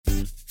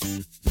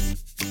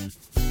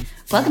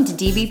Welcome to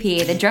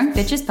DBP, the Drunk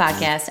Bitches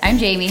Podcast. I'm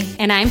Jamie.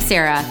 And I'm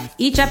Sarah.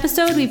 Each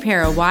episode, we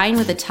pair a wine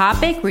with a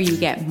topic where you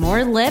get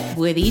more lip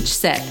with each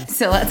sip.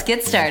 So let's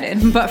get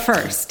started. But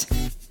first,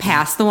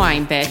 pass the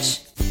wine,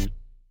 bitch.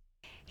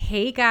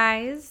 Hey,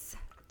 guys.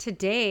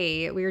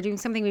 Today, we are doing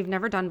something we've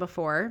never done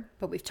before.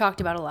 But we've talked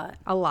about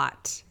a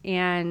lot.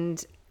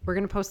 And we're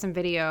going to post some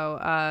video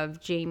of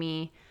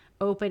Jamie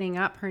opening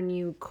up her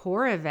new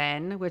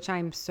Coravin, which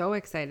I'm so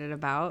excited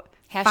about.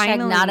 Hashtag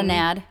Finally, not an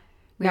ad.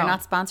 We No. are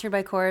not sponsored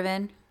by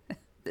Coravin.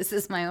 This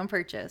is my own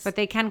purchase. But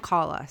they can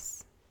call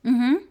us.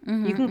 You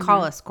can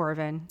call us,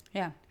 Coravin.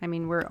 Yeah. I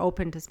mean, we're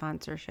open to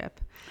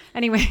sponsorship.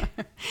 Anyway,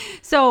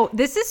 so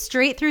this is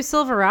straight through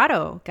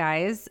Silverado,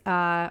 guys.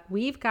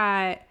 We've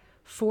got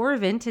 4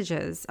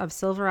 vintages of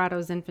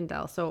Silverado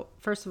Zinfandel. So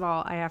first of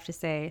all, I have to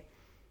say,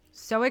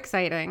 so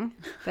exciting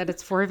that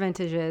it's 4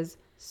 vintages.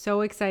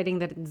 So exciting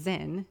that it's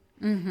Zin.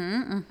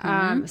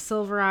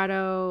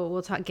 Silverado,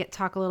 we'll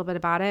talk a little bit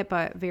about it,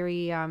 but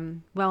very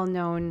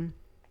well-known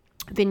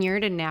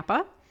vineyard in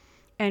Napa.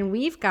 And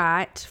we've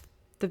got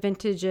the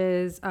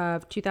vintages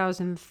of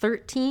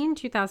 2013,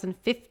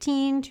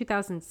 2015,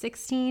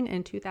 2016,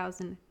 and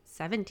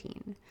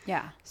 2017.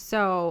 Yeah.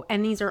 So,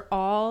 and these are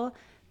all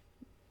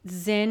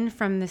Zin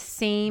from the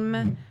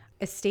same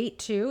estate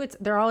too.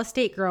 They're all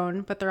estate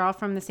grown, but they're all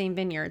from the same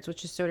vineyards,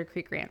 which is Soda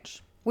Creek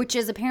Ranch. Which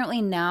is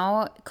apparently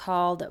now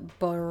called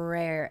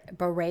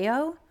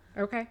Borrego.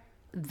 Okay.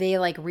 They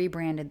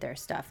rebranded their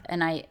stuff.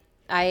 And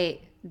I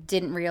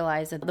didn't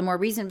realize that the more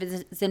recent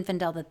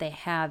Zinfandel that they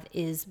have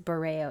is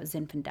Borrego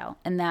Zinfandel.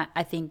 And that,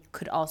 I think,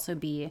 could also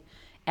be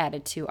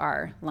added to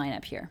our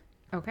lineup here.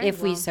 Okay.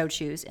 If we so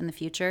choose in the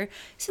future.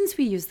 Since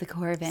we use the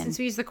Coravin. Since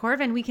we use the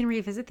Coravin, we can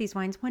revisit these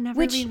wines whenever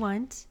we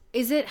want.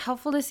 Is it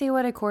helpful to say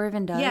what a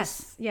Coravin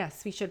does?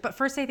 Yes, we should. But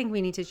first, I think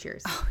we need to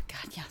cheers. Oh,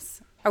 God,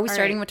 yes. Are we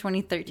starting with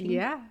 2013?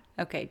 Yeah.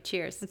 Okay,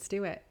 cheers. Let's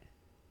do it.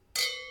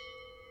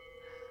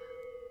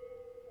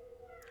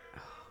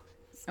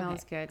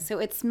 Smells good. So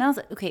it smells,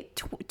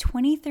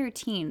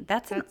 2013.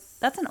 That's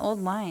an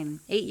old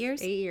wine. 8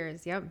 years? 8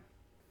 years, yep.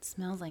 It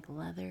smells like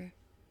leather.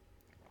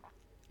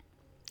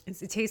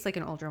 It tastes like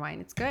an older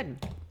wine. It's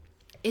good.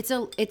 It's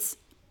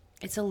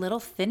a little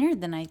thinner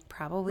than I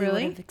probably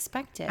would have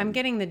expected. I'm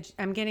getting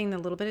the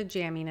little bit of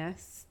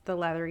jamminess, the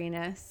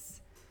leatheriness.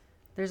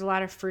 There's a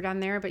lot of fruit on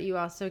there, but you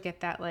also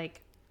get that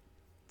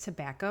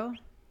tobacco.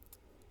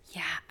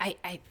 Yeah,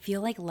 I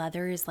feel like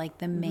leather is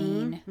the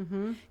main,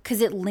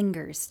 because it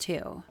lingers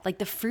too.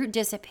 The fruit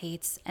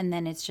dissipates and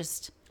then it's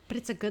just. But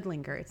it's a good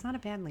linger. It's not a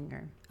bad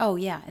linger. Oh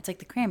yeah, it's like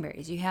the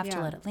cranberries. You have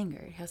to let it linger.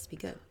 It has to be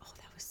good. Oh,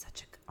 that was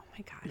oh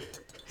my God.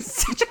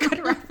 Such a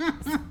good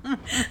reference.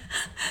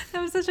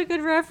 That was such a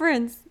good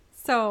reference.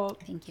 So.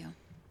 Thank you.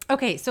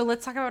 Okay, so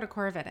let's talk about what a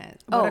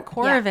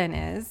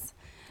Coravin is.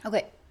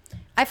 Okay.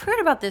 I've heard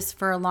about this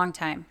for a long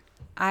time.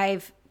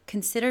 I've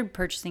considered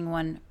purchasing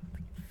one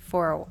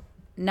for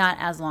not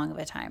as long of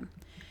a time.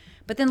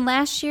 But then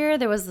last year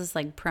there was this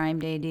Prime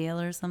Day deal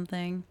or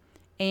something.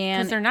 And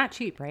because they're not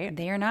cheap, right?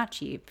 They are not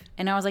cheap.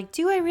 And I was like,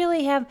 do I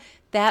really have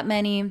that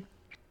many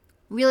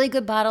really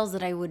good bottles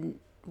that I would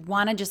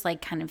want to just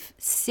kind of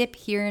sip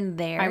here and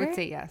there? I would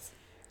say yes.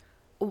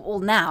 Well,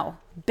 now.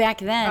 Back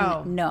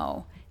then,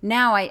 no.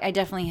 Now I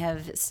definitely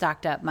have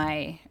stocked up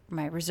my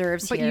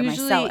reserves here, my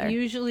cellar.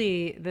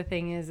 Usually the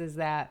thing is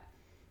that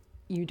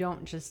you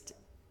don't just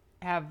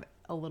have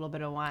a little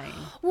bit of wine.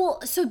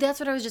 Well, so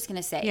that's what I was just going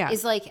to say. Yeah.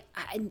 Is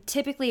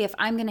typically if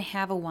I'm going to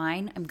have a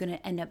wine, I'm going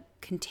to end up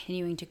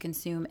continuing to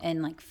consume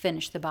and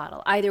finish the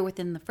bottle, either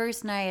within the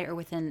first night or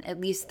within at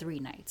least 3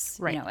 nights,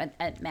 right.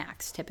 At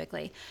max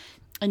typically.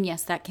 And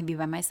yes, that can be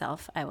by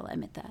myself. I will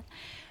admit that.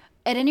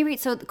 At any rate,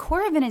 so the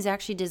Coravin is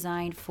actually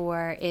designed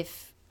for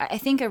I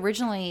think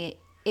originally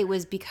it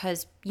was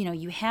because,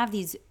 you have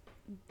these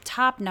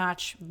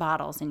top-notch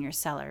bottles in your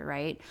cellar,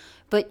 right?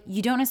 But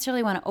you don't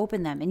necessarily want to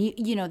open them. And,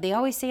 they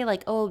always say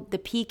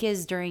the peak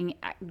is during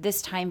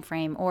this time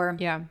frame, or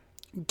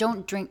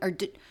don't drink or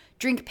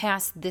drink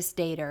past this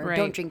date, or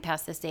don't drink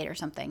past this date or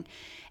something.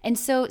 And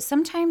so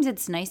sometimes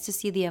it's nice to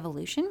see the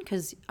evolution,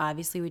 because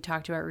obviously we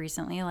talked about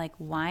recently,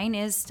 wine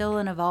is still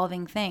an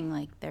evolving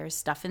thing. There's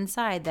stuff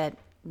inside that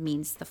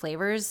means the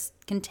flavors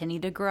continue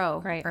to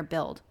grow or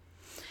build.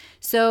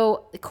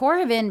 So the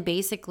Coravin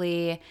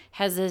basically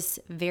has this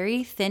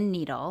very thin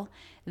needle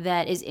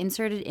that is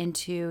inserted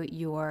into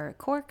your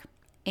cork,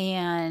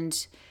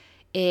 and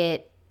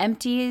it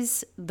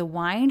empties the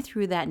wine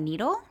through that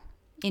needle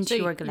into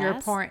your glass.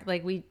 You're pouring,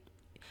 we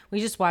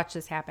just watched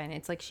this happen.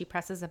 It's she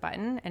presses a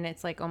button, and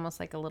it's almost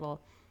like a little,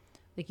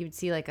 you would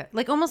see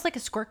almost like a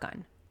squirt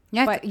gun.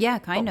 Yeah, but,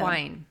 kind of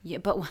wine. Yeah,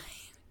 but wine.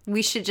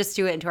 We should just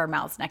do it into our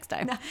mouths next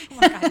time. Oh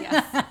my God,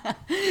 yes.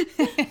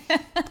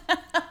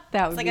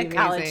 That would be a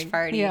college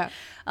party. Yeah.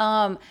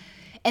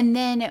 And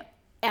then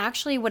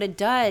actually what it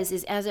does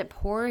is as it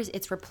pours,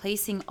 it's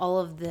replacing all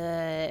of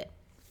the,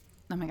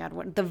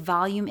 the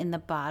volume in the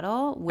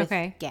bottle with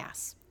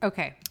gas.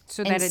 Okay.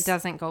 So that it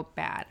doesn't go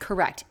bad.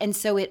 Correct. And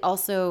so it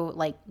also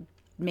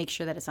make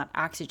sure that it's not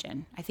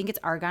oxygen. I think it's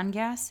argon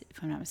gas,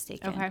 if I'm not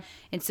mistaken. Okay.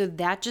 And so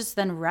that just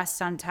then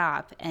rests on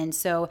top. And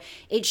so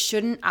it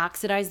shouldn't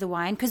oxidize the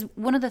wine. Because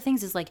one of the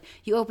things is like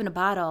you open a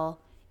bottle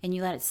and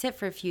you let it sit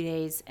for a few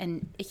days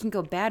and it can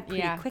go bad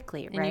pretty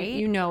quickly, And right?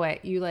 you know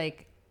it. You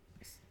like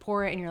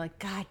pour it and you're like,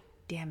 God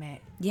damn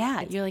it. Yeah,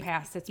 It's you're like,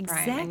 past its prime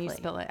exactly. and you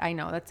spill it. I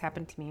know that's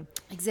happened to me.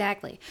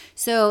 Exactly.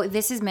 So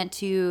this is meant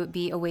to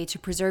be a way to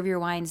preserve your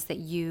wines that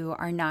you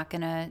are not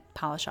going to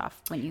polish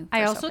off when you I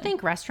first also open.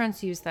 think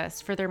restaurants use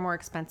this for their more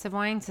expensive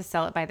wines to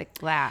sell it by the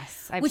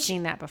glass. I've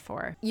seen that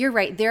before. You're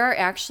right. There are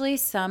actually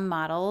some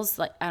models,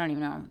 like I don't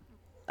even know.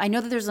 I know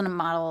that there's a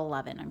model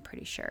 11, I'm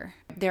pretty sure.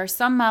 There are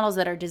some models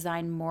that are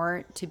designed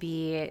more to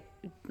be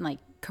like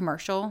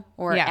commercial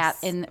or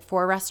Yes.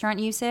 for restaurant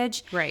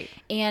usage. Right.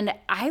 And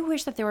I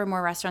wish that there were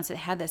more restaurants that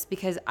had this,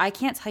 because I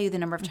can't tell you the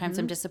number of times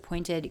I'm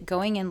disappointed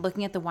going and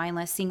looking at the wine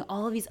list, seeing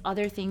all of these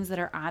other things that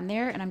are on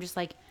there, and I'm just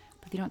like,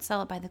 but they don't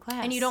sell it by the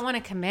glass. And you don't want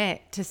to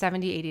commit to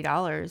 $70,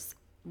 $80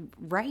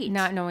 right.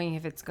 not knowing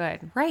if it's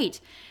good. right.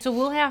 So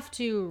we'll have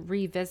to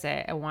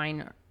revisit a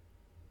wine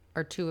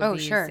or two of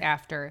these sure.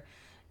 after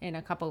in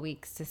a couple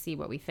weeks to see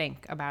what we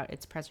think about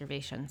its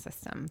preservation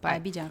system. But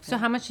I'd be down for so that.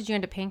 how much did you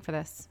end up paying for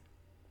this?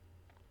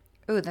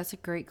 Oh, that's a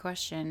great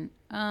question.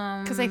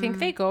 Because I think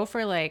they go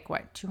for like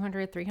what,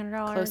 $200,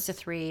 $300? Close to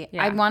 $3.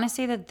 Yeah. I want to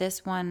say that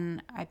this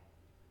one, I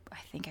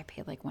think I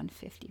paid like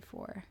 $150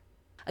 for.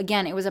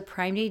 Again, it was a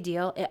Prime Day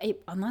deal.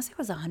 Unless it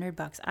was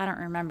 $100, I don't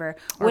remember.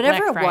 Or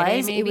Whatever Black it Friday,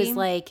 was, it was maybe?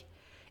 like,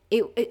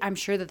 I'm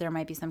sure that there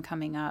might be some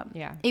coming up.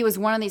 Yeah. It was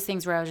one of these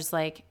things where I was just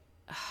like,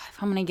 "Ugh,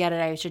 if I'm going to get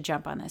it, I should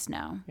jump on this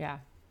now. Yeah.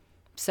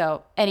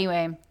 So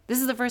anyway, this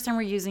is the first time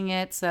we're using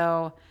it.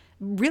 So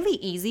really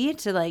easy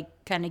to like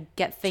kind of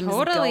get things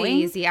Totally going.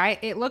 easy.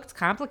 It looked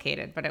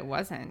complicated, but it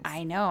wasn't.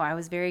 I know. I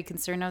was very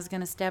concerned I was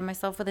going to stab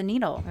myself with a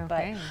needle.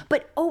 Okay.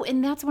 But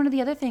and that's one of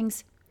the other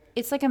things.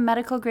 It's like a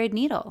medical grade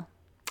needle.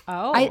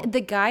 Oh.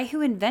 The guy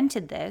who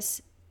invented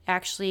this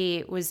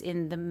actually was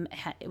in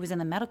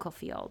the medical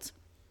field.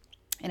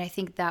 And I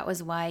think that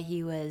was why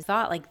he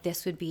thought like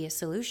this would be a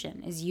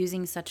solution, is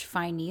using such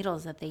fine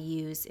needles that they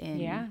use in,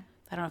 Yeah.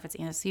 I don't know if it's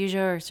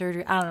anesthesia or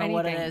surgery. I don't know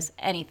what it Anything. is.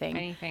 Anything.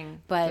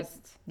 Anything. But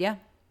Just yeah.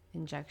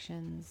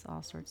 injections,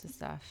 all sorts of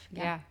stuff.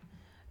 Yeah.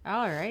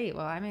 All right.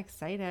 Well, I'm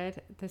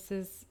excited. This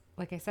is,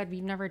 like I said,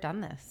 we've never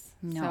done this.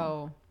 No.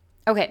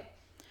 So, Okay.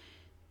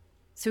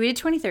 So we did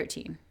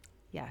 2013.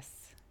 yes.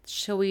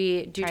 Shall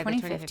we do Try the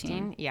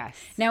 2015? Yes.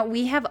 Now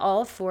we have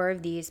all 4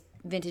 of these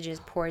vintages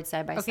poured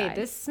side by Okay, side.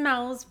 this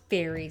smells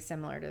very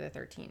similar to the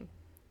 13.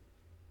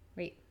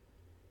 Wait.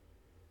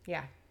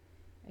 Yeah,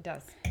 it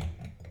does.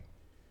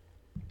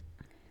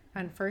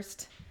 On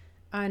first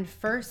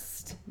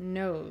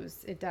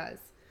nose, it does.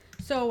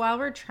 So while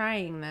we're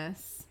trying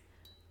this,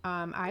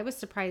 I was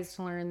surprised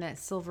to learn that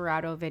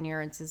Silverado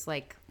Vineyards is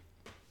like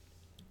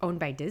owned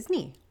by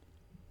Disney.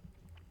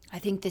 I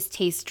think this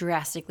tastes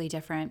drastically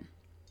different.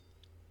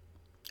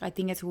 I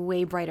think it's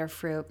way brighter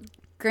fruit.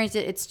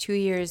 Granted, it's 2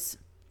 years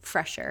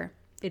fresher.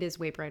 It is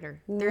way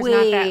brighter. There's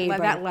Way not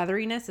that brighter.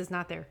 leatheriness is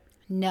not there.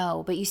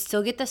 No, but you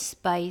still get the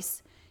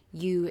spice.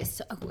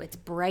 It's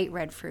bright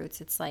red fruits.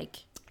 It's like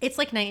It's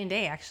like night and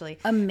day, actually.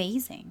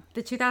 amazing.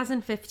 The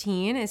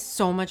 2015 is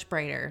so much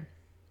brighter.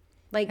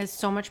 Like Has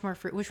so much more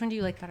fruit. Which one do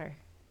you like better?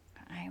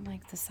 I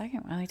like the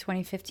second one. I like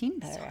 2015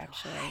 better,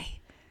 actually.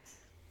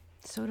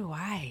 So do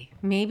I.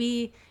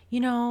 Maybe,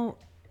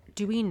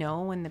 do we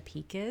know when the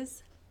peak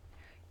is?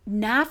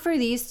 Not for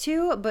these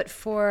two, but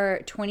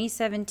for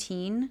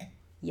 2017,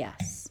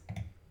 yes.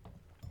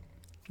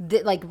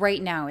 Like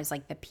right now is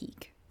like the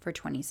peak for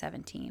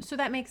 2017. So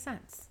that makes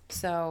sense.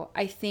 So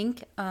I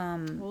think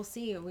We'll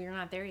see. We're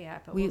not there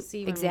yet, but we'll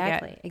see when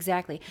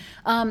exactly.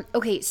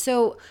 Okay,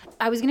 so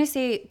I was gonna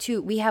say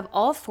too, we have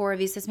all 4 of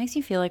these. This makes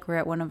me feel like we're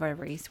at one of our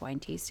race wine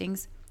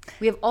tastings.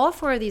 We have all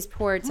 4 of these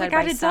poured side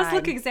by it side. does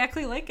look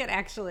exactly like it,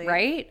 actually.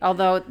 right?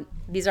 Although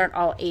these aren't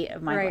all 8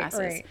 of my Right, glasses.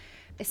 right.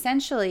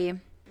 Essentially,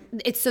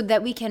 it's so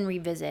that we can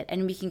revisit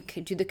and we can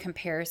do the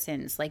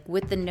comparisons, like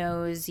with the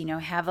nose,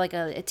 have like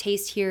a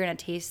taste here and a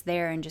taste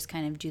there, and just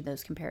kind of do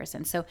those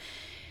comparisons. So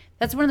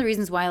that's one of the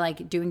reasons why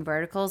like doing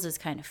verticals is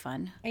kind of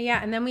fun. Yeah,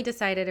 and then we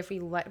decided if we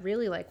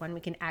really like one, we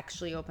can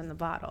actually open the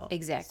bottle.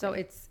 Exactly. So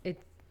it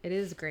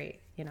is great,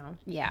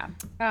 Yeah.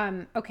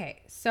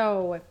 Okay,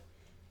 so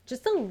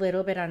just a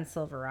little bit on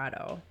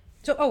Silverado.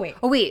 So, Oh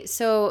wait,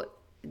 so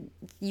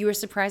you were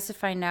surprised to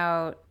find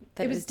out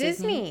that it was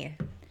Disney.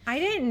 I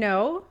didn't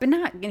know. But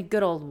not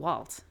good old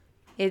Walt.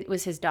 It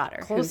was his daughter.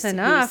 Close who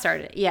enough.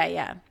 started it.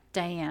 Yeah.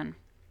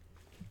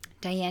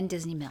 Diane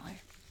Disney Miller.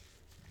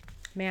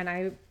 Man,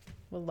 I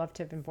would love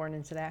to have been born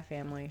into that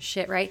family.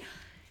 Shit, right?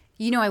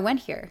 I went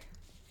here.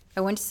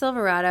 I went to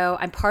Silverado.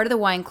 I'm part of the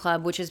wine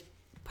club, which is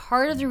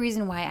part of the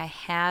reason why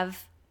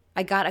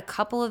I got a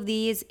couple of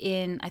these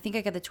I think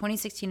I got the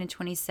 2016 and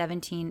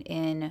 2017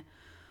 in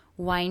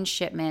wine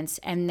shipments,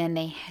 and then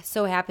they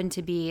so happened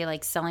to be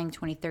like selling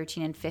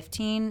 2013 and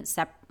 15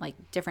 like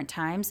different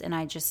times, and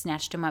I just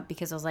snatched them up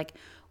because I was like,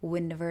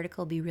 wouldn't a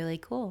vertical be really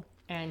cool?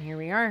 And here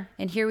we are.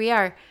 And here we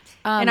are.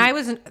 And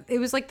it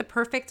was like the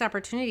perfect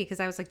opportunity because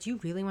I was like, do you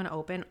really want to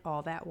open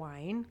all that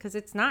wine? Because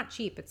it's not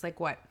cheap. It's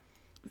like what?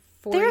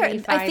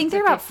 I think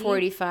they're about 50?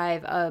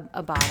 45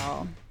 a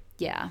bottle.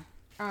 Yeah.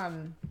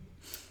 And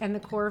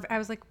the I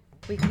was like,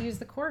 we could use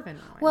the Corvin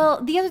one.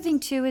 Well, the other thing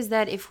too is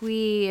that if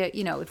we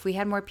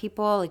had more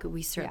people, like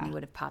we certainly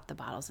would have popped the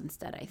bottles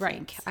instead. I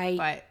think.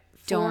 But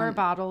 4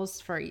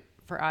 bottles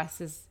for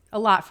us is a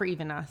lot for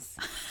even us.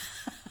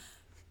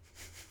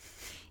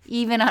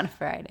 Even on a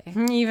Friday.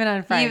 Even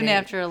on Friday. Even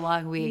after a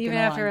long week. Even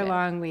after a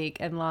long week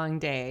and long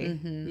day.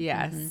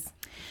 Yes. Mm-hmm.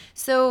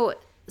 So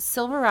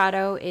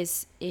Silverado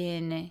is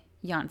in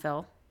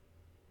Yountville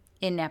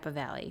in Napa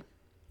Valley.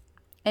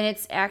 And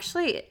it's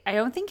actually, I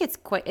don't think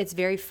it's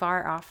very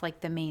far off like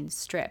the main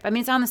strip. I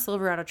mean, it's on the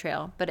Silverado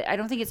Trail, but I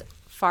don't think it's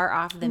far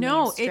off the main strip.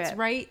 No, it's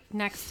right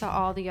next to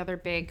all the other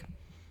big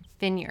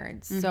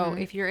vineyards. So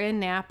if you're in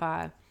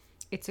Napa,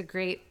 it's a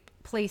great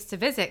place to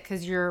visit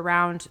because you're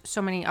around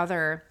so many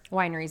other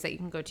wineries that you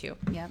can go to.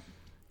 Yep.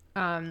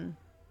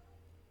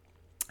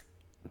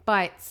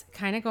 But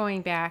kind of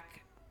going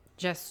back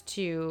just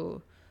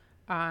to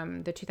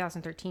the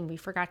 2013, we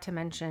forgot to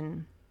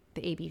mention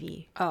the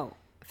ABV. Oh,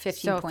 15.2.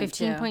 So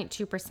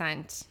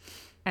 15.2%.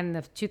 And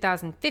the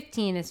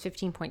 2015 is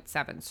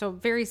 15.7. So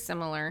very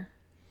similar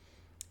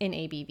in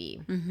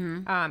ABV.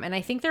 And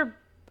I think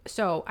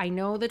I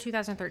know the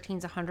 2013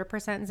 is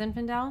 100%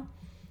 Zinfandel,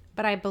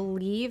 but I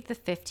believe the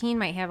 15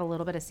 might have a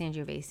little bit of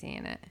Sangiovese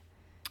in it.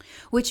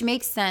 Which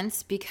makes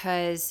sense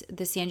because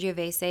the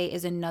Sangiovese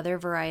is another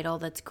varietal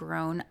that's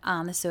grown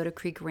on the Soda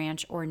Creek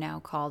Ranch, or now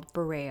called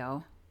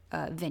Borrego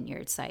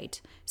vineyard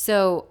site.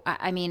 So,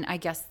 I mean, I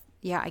guess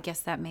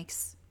that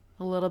makes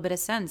a little bit of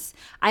sense.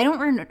 I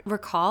don't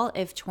recall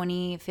if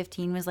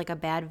 2015 was like a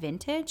bad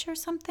vintage or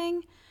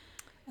something.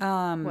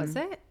 Was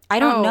it? I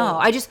don't know.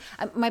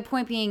 My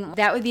point being,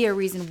 that would be a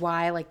reason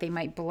why like they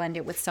might blend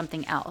it with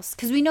something else.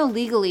 Because we know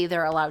legally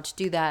they're allowed to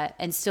do that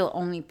and still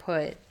only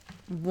put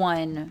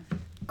one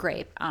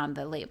grape on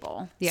the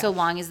label. Yeah. So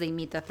long as they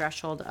meet the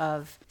threshold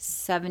of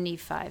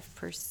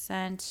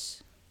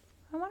 75%.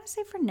 I want to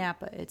say for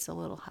Napa it's a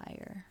little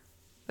higher.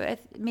 But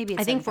maybe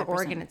it's 75%. I think for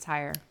Oregon it's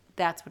higher.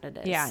 That's what it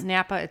is. Yeah,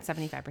 Napa it's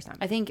 75%.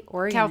 I think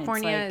Oregon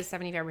California it's is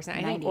 75%.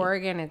 I 90. think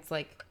Oregon it's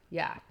like,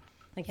 Yeah.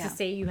 to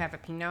say you have a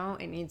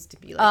Pinot, it needs to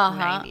be like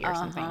 90 or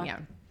something. Yeah.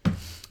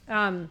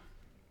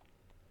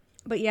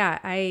 But yeah,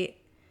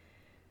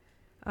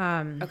 okay.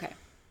 I'm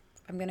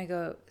going to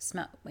go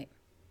smell. Wait.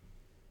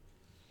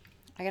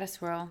 I got to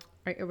swirl.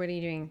 What are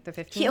you doing? The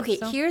 15? Okay,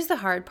 here's the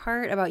hard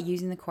part about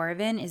using the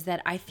Coravin is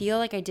that I feel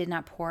like I did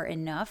not pour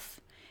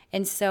enough.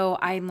 And so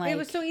I'm like... It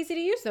was so easy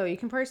to use, though. You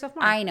can pour yourself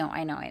more. I know.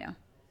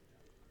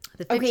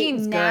 The 15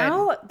 is good.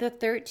 Now the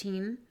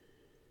 13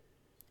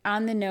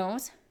 on the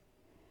nose.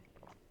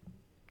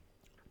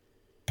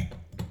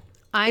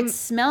 It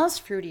smells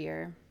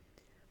fruitier.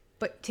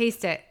 But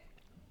taste it.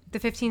 The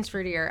 15's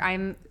fruitier.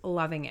 I'm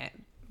loving it.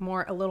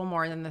 A little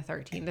more than the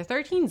 13. The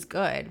 13's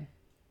good.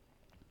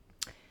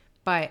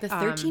 But the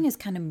 13 is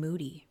kind of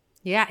moody.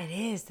 Yeah, it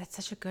is. That's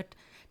such a good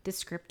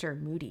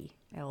descriptor, moody.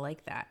 I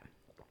like that.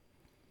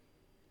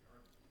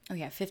 Oh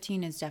yeah,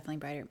 15 is definitely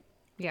brighter.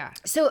 Yeah.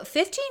 So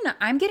 15,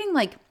 I'm getting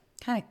like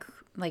kind of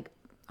like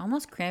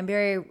almost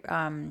cranberry,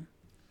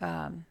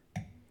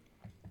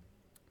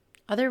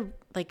 other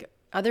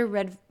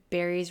red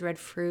berries, red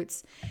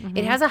fruits.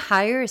 It has a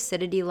higher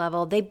acidity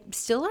level. They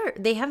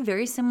have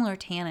very similar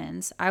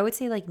tannins. I would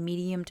say like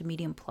medium to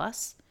medium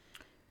plus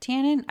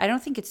tannin. I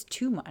don't think it's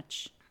too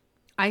much.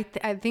 I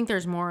think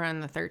there's more on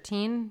the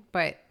 13,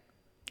 but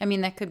I mean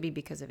that could be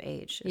because of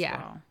age as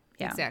well.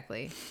 Yeah,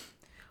 exactly.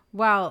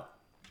 Well,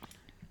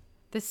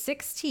 the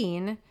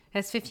 16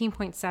 has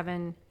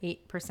 15.78%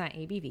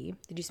 ABV.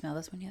 Did you smell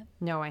this one yet?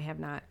 No, I have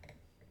not.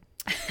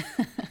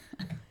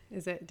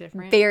 Is it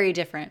different? Very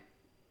different.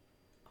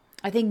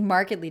 I think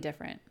markedly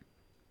different.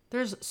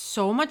 There's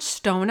so much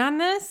stone on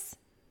this.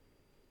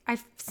 I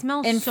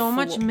smell so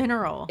much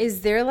mineral.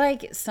 Is there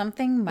like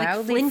something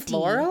mildly like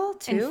floral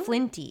too? And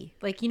flinty.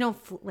 Like,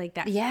 like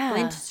that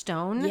flint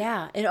stone.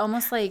 Yeah. It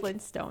almost like...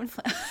 Flintstone.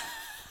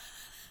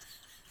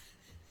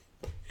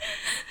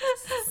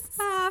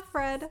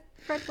 Fred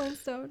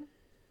Flintstone.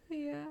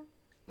 Yeah.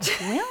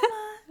 Wilma.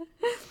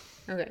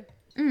 Okay.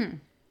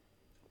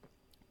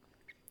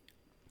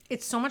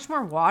 It's so much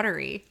more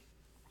watery.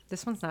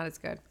 This one's not as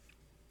good.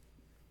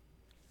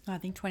 I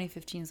think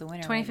 2015 is the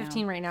winner.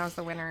 2015 right now is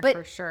the winner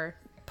for sure.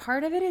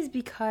 Part of it is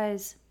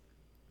because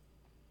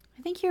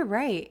I think you're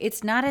right.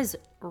 It's not as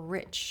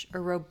rich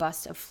or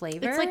robust of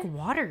flavor. It's like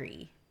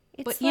watery.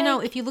 But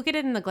like, if you look at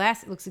it in the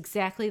glass, it looks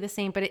exactly the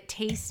same, but it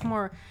tastes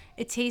more.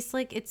 It tastes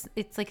like it's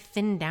like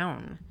thinned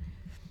down.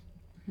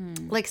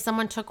 Like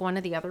someone took one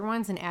of the other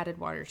ones and added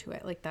water to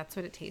it. Like that's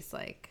what it tastes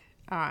like.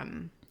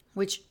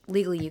 Which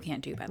legally you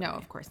can't do, by the way. No,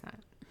 of course not.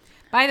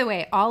 By the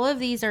way, all of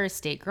these are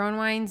estate-grown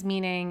wines,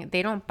 meaning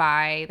they don't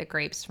buy the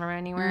grapes from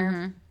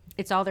anywhere.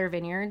 It's all their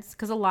vineyards,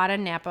 because a lot of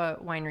Napa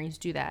wineries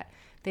do that.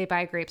 They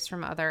buy grapes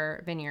from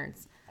other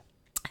vineyards.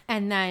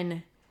 And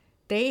then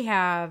they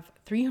have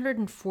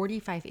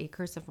 345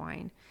 acres of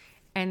wine.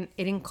 And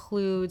it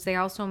includes, they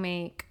also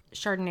make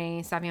Chardonnay,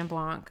 Sauvignon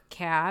Blanc,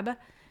 Cab,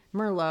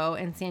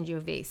 Merlot, and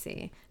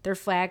Sangiovese. Their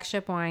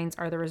flagship wines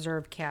are the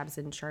reserve Cabs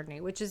and Chardonnay,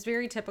 which is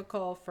very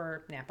typical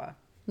for Napa.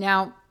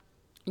 Now,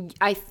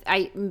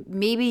 I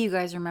maybe you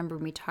guys remember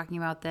me talking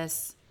about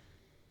this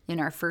in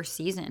our first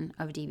season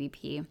of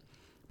DBP.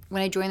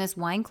 When I joined this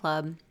wine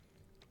club,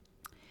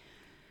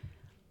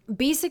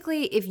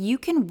 basically, if you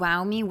can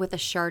wow me with a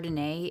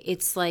Chardonnay,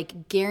 it's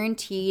like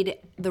guaranteed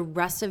the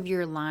rest of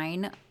your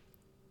line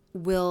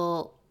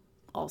will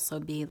also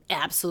be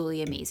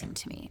absolutely amazing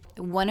to me.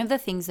 One of the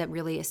things that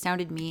really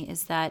astounded me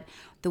is that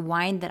the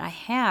wine that I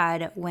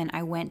had when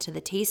I went to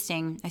the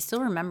tasting, I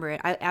still remember it.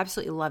 I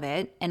absolutely love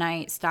it. And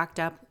I stocked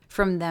up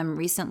from them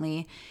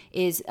recently,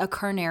 is a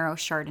Carnero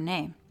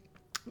Chardonnay.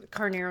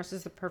 Carneros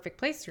is the perfect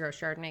place to grow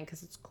Chardonnay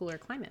because it's cooler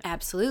climate.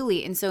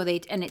 Absolutely. And so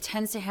it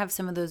tends to have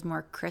some of those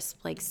more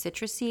crisp, like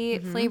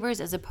citrusy flavors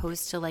as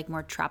opposed to like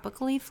more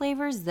tropically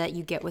flavors that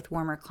you get with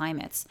warmer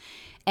climates.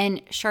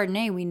 And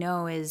Chardonnay, we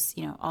know, is,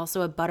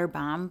 also a butter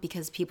bomb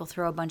because people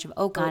throw a bunch of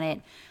oak on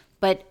it.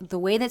 But the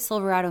way that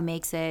Silverado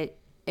makes it,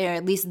 or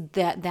at least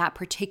that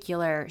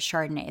particular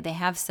Chardonnay, they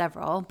have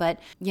several, but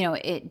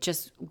it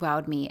just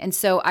wowed me. And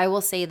so I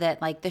will say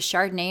that like the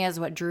Chardonnay is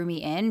what drew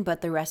me in,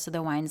 but the rest of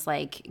the wines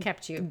like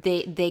kept you.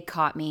 They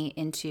caught me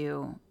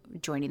into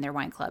joining their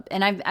wine club,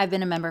 and I've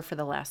been a member for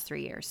the last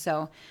 3 years,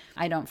 so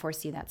I don't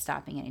foresee that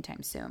stopping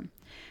anytime soon.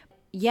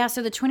 Yeah,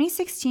 so the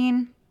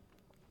 2016.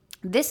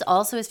 This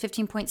also is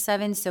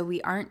 15.7, so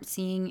we aren't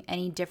seeing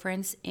any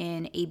difference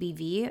in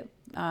ABV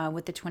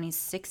with the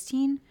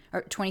 2016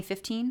 or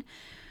 2015.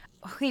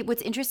 Okay,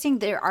 what's interesting,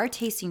 there are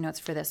tasting notes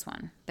for this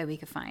one that we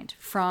could find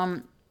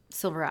from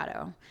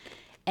Silverado.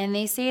 And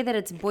they say that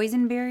it's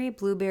boysenberry,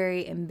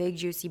 blueberry, and big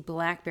juicy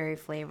blackberry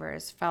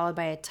flavors, followed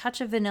by a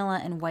touch of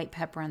vanilla and white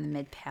pepper on the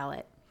mid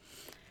palate.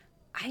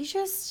 I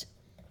just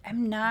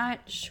am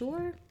not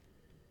sure.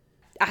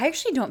 I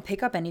actually don't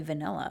pick up any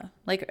vanilla.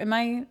 Like, am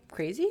I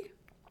crazy?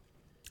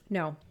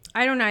 No,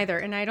 I don't either.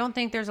 And I don't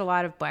think there's a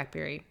lot of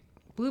blackberry.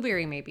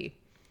 Blueberry, maybe.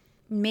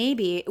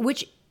 Maybe,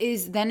 which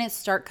is then a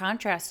stark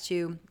contrast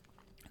to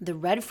the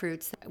red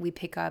fruits that we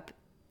pick up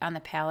on the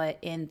palate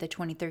in the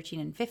 2013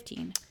 and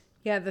 15.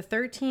 Yeah, the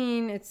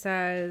 13, it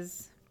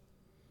says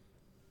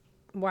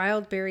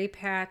wild berry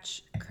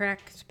patch,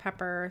 cracked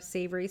pepper,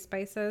 savory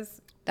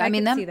spices. I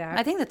can see that.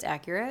 I think that's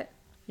accurate.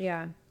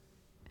 Yeah.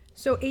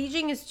 So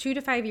aging is 2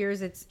 to 5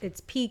 years.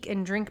 It's peak,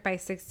 and drink by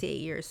 6 to 8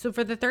 years. So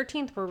for the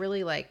 13th,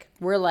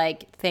 we're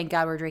like, thank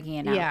God we're drinking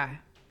it now. Yeah.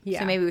 Yeah.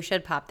 So maybe we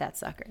should pop that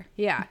sucker.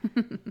 Yeah.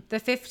 The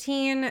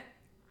 15,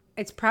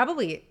 it's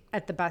probably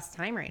at the best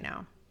time right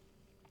now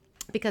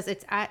because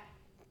it's at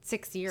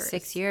 6 years.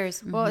 6 years.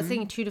 Mm-hmm. Well, it's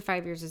saying 2 to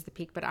 5 years is the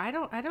peak, but I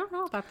don't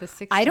know about the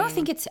 16. I don't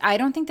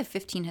think the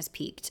 15 has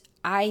peaked.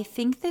 I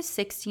think the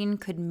 16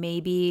 could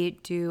maybe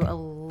do a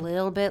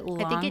little bit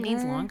longer. I think it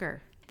needs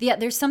longer. Yeah,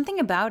 there's something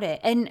about it.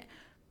 And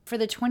for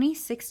the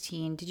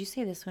 2016, did you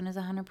say this one is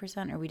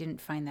 100% or we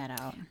didn't find that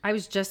out? I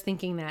was just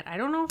thinking that. I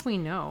don't know if we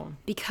know.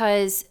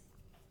 Because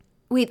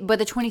but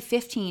the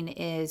 2015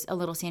 is a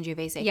little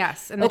Sangiovese.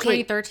 Yes, and the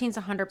 2013 is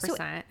 100%.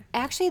 So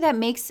actually, that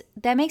makes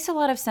a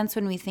lot of sense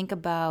when we think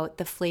about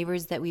the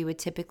flavors that we would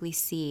typically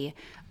see.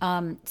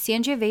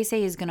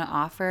 Sangiovese is going to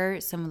offer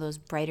some of those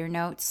brighter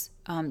notes.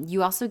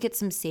 You also get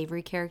some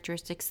savory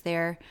characteristics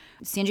there.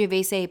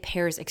 Sangiovese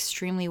pairs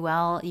extremely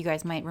well. You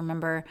guys might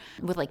remember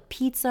with like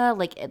pizza,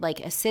 like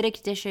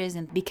acidic dishes,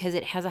 and because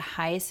it has a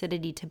high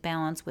acidity to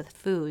balance with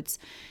foods.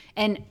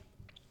 And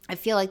I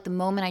feel like the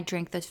moment I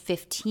drank the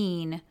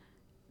 15.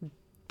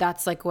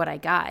 That's like what I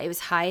got. It was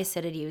high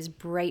acidity. It was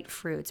bright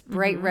fruits,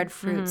 bright red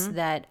fruits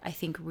that I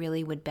think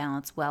really would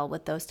balance well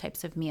with those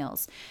types of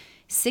meals.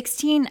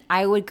 16,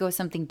 I would go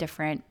something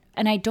different.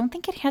 And I don't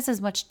think it has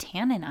as much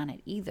tannin on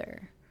it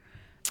either.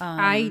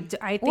 I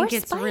think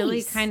it's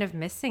really kind of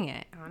missing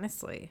it,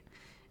 honestly.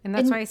 And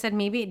that's why I said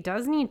maybe it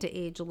does need to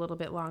age a little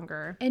bit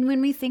longer. And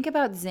when we think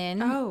about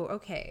Zin. Oh,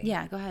 okay.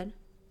 Yeah, go ahead.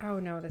 Oh,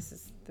 no, this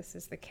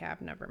is the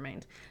Cab. Never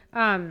mind.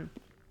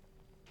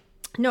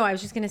 No, I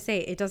was just going to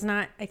say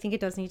I think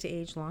it does need to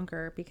age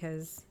longer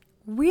because.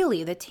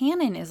 Really? The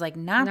tannin is like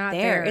not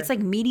there. It's like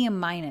medium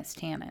minus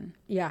tannin.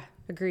 Yeah,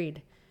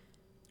 agreed.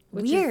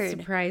 Which Weird. Is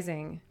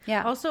surprising.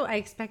 Yeah. Also, I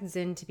expect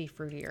Zin to be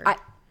fruitier.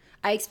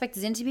 I expect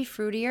Zin to be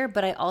fruitier,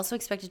 but I also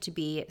expect it to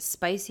be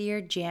spicier,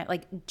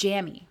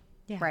 jammy.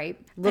 Yeah. Right?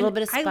 A little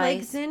bit of spice. I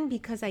like Zin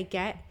because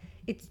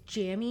it's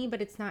jammy,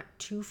 but it's not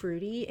too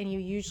fruity. And you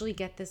usually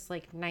get this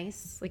like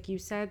nice, like you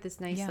said, this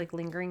nice like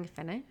lingering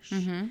finish.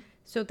 Mm-hmm.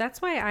 So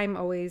that's why I'm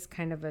always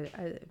kind of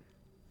a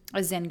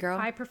Zin girl.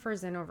 I prefer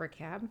Zin over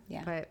Cab,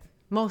 but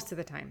most of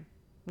the time,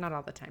 not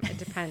all the time. It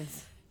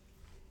depends.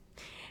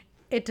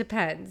 It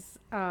depends.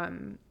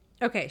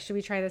 Okay, should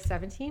we try the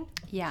 17?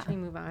 Yeah. Should we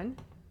move on?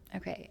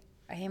 Okay.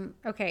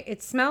 Okay,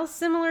 it smells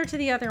similar to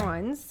the other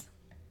ones.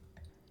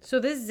 So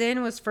this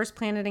Zin was first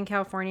planted in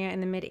California in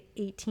the mid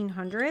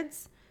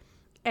 1800s,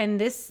 and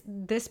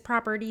this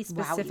property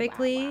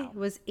specifically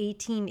was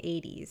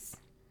 1880s.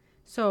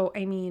 So,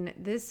 I mean,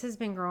 this has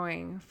been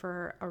growing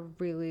for a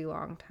really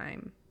long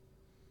time.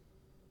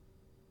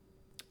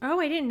 Oh,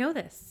 I didn't know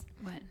this.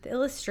 What? The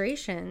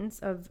illustrations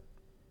of...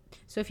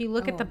 So if you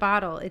look at the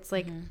bottle, it's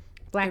like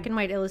black and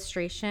white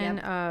illustration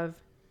of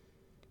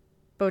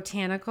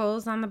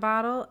botanicals on the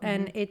bottle.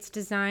 And it's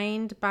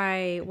designed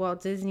by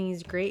Walt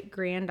Disney's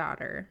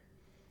great-granddaughter,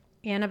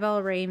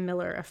 Annabelle Ray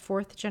Miller, a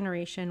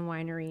fourth-generation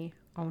winery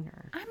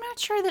owner. I'm not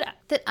sure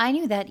that I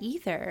knew that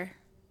either.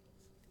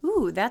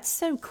 Ooh, that's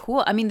so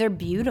cool. I mean, they're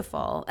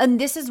beautiful. And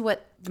this is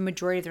what the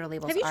majority of their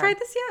labels are. Have you tried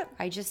this yet?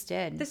 I just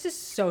did. This is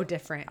so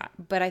different.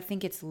 But I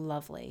think it's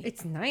lovely.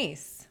 It's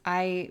nice.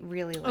 I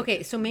really like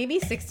Okay, so maybe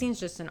 16 is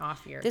just an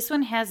off year. This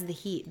one has the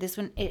heat. This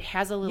one, it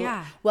has a little...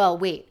 Yeah. Well,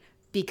 wait.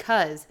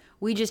 Because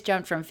we just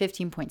jumped from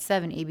 15.7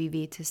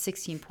 ABV to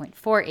 16.4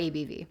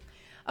 ABV.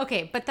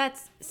 Okay, but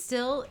that's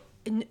still...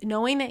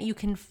 Knowing that you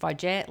can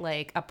fudge it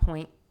like a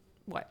point...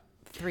 What?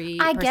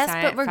 3%, I guess,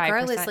 but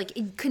regardless, 5%.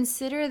 like,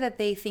 consider that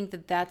they think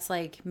that that's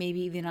like maybe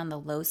even on the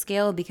low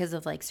scale because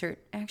of like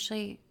certain.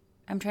 Actually,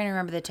 I'm trying to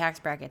remember the tax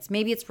brackets.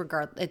 Maybe it's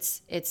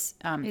It's Isn't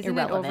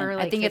irrelevant. it over,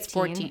 like, I think 15? it's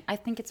 14. I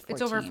think it's 14.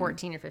 It's over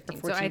 14 or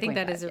 15. So I think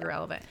that is 14.5,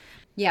 irrelevant.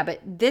 Yeah,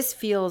 but this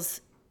feels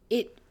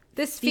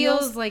This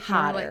feels like more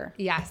hotter. like,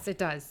 yes, it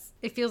does.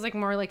 It feels like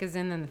more like a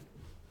Zin than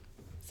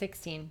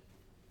 16.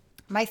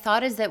 My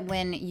thought is that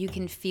when you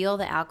can feel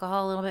the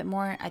alcohol a little bit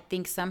more, I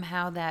think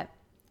somehow that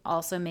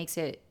also makes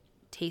it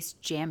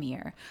taste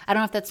jammier. I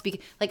don't know if that's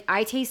because, like,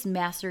 I taste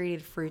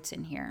macerated fruits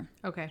in here.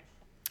 Okay.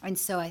 And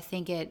so I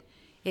think it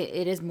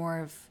is more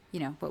of,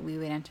 you know, what we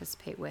would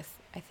anticipate with,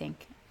 I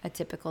think, a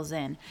typical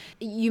Zin.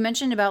 You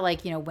mentioned about,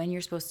 like, you know, when you're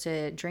supposed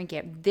to drink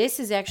it. This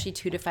is actually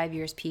 2 to 5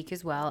 years peak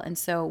as well. And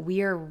so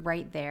we are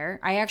right there.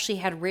 I actually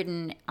had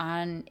written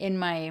in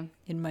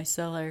my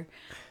cellar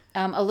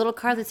a little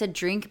card that said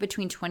drink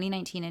between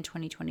 2019 and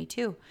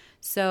 2022.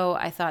 So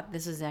I thought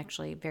this is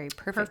actually very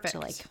perfect. To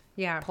like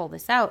pull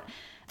this out.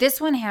 This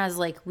one has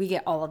like, we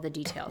get all of the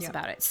details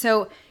about it.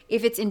 So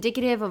if it's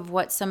indicative of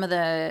what some of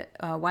the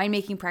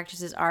winemaking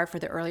practices are for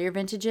the earlier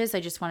vintages, I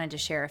just wanted to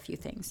share a few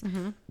things.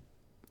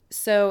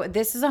 So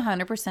this is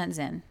 100%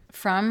 Zin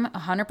from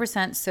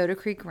 100% Soda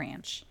Creek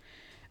Ranch.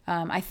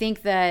 I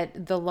think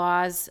that the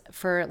laws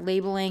for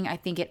labeling, I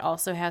think it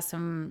also has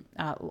some,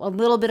 a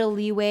little bit of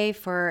leeway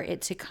for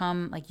it to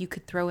come, like you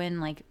could throw in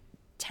like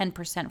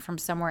 10% from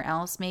somewhere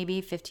else,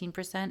 maybe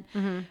 15%.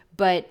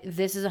 But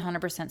this is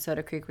 100%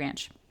 Soda Creek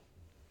Ranch.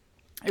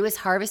 It was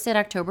harvested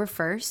October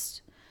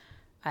 1st.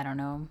 I don't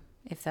know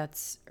if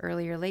that's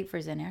early or late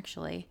for Zin,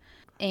 actually.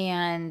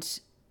 And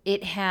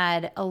it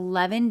had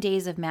 11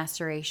 days of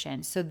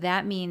maceration. So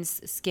that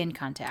means skin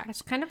contact.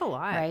 That's kind of a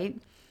lot.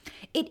 Right?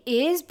 It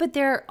is, but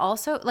there are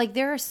also, like,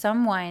 there are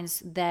some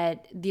wines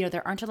that, you know,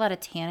 there aren't a lot of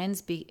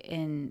tannins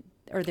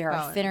or there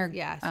are thinner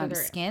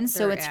skin.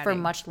 So it's for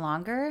much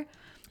longer.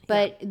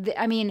 But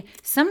I mean,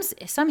 some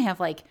have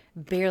like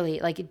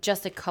barely, like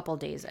just a couple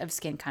days of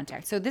skin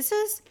contact. So this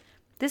is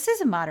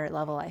a moderate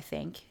level, I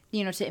think,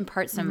 you know, to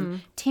impart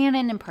some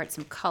tannin, impart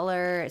some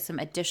color, some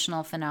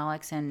additional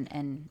phenolics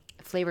and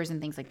flavors and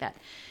things like that.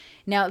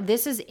 Now,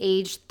 this is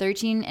aged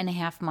 13 and a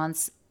half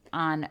months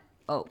on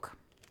oak.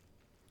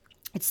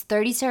 It's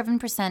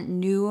 37%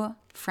 new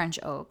French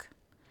oak.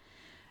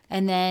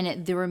 And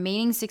then the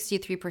remaining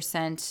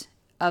 63%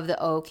 of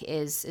the oak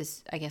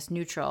is I guess,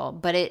 neutral.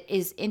 But it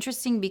is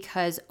interesting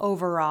because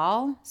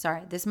overall,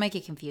 sorry, this might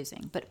get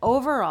confusing, but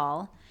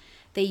overall,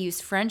 they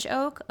use French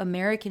oak,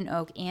 American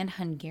oak, and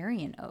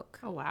Hungarian oak.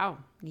 Oh, wow.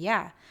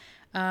 Yeah.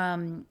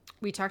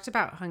 We talked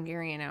about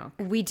Hungarian oak.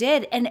 We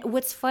did. And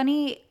what's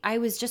funny, I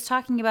was just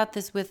talking about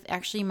this with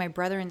actually my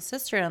brother and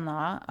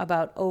sister-in-law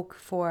about oak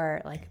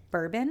for like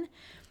bourbon.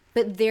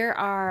 But there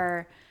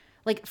are,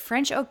 like,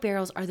 French oak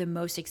barrels are the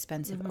most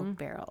expensive oak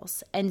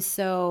barrels. And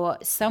so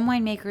some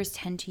winemakers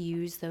tend to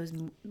use those,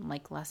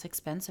 like, less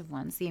expensive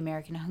ones, the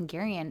American and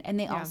Hungarian. And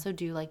they also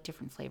do, like,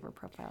 different flavor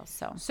profiles.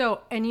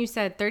 So, and you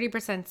said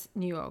 30%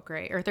 new oak,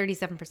 right? Or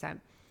 37%.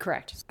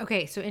 Correct.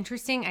 Okay, so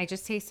interesting. I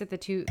just tasted the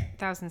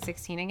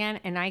 2016 again,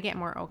 and I get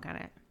more oak on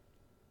it.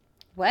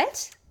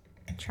 What?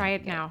 Try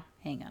it now.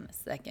 Hang on a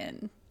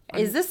second.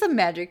 Is this a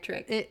magic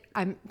trick?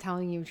 I'm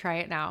telling you, try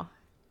it now.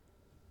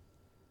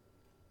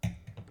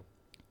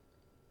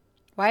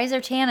 Why is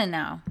there tannin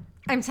now?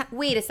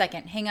 Wait a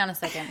second. Hang on a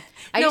second.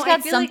 I just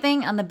got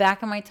something on the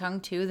back of my tongue,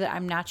 too, that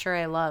I'm not sure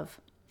I love.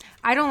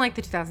 I don't like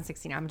the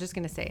 2016. I'm just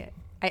going to say it.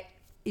 I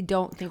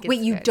don't think it's Wait,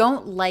 you good.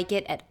 don't like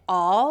it at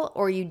all?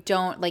 Or you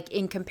don't, like,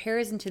 in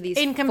comparison to these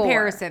In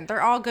comparison.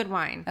 They're all good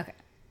wine. Okay.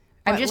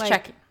 I'm just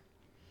checking.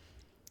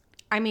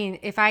 I mean,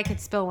 if I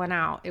could spill one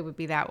out, it would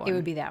be that one. It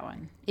would be that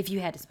one. If you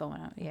had to spill one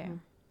out, yeah.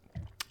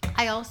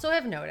 I also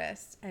have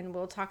noticed, and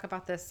we'll talk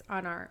about this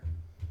on our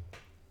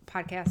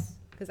podcast,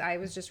 because I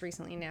was just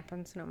recently in Napa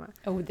and Sonoma.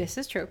 Oh, this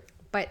is true.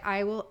 But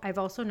I've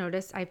also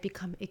noticed I've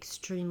become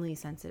extremely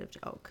sensitive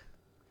to oak.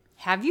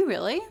 Have you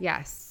really?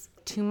 Yes.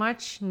 Too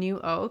much new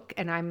oak,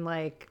 and I'm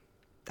like,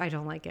 I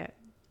don't like it.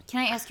 Can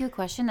I ask you a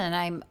question? And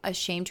I'm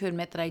ashamed to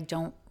admit that I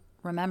don't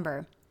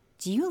remember.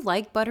 Do you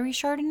like buttery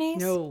Chardonnays?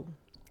 No.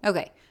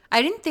 Okay.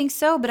 I didn't think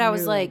so, but I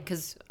was No. like,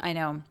 because I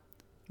know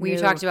we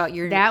No. talked about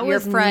your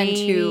was friend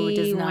who maybe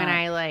does not. when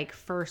I like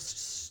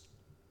first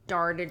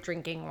started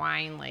drinking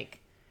wine, like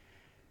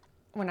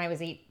when I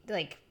was 18.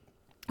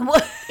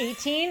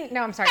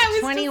 No, I'm sorry, I was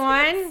just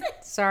 21.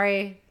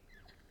 Sorry.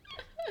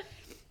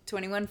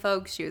 21,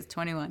 folks. She was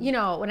 21. You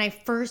know, when I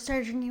first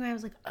started drinking wine, I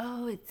was like,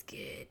 oh, it's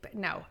good. But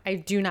no, I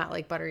do not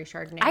like buttery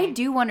Chardonnay. I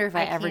do wonder if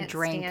I ever can't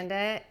drank stand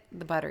it.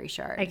 the buttery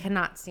Chard. I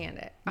cannot stand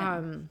it.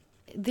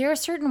 There are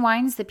certain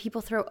wines that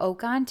people throw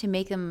oak on to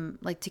make them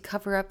like to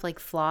cover up like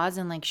flaws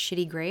and like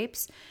shitty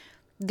grapes.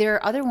 There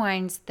are other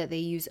wines that they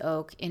use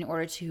oak in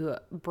order to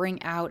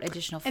bring out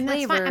additional and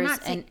flavors. that's fine. I'm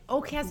not saying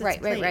oak has its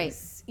right, place. right, right.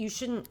 You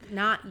shouldn't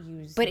not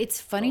use. But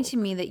it's funny to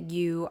me that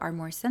you are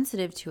more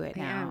sensitive to it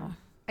now.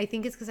 I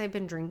think it's because I've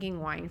been drinking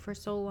wine for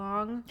so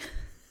long.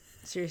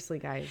 Seriously,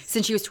 guys.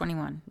 Since you was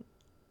 21.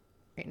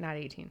 Right, not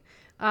 18.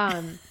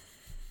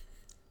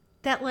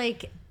 That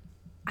like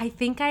I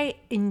think I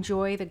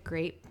enjoy the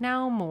grape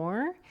now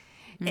more.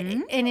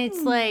 And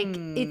it's like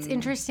it's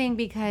interesting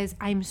because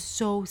I'm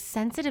so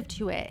sensitive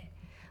to it.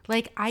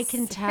 Like I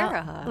can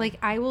Sarah. tell like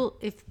I will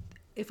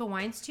if a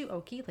wine's too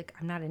oaky, like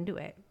I'm not into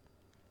it.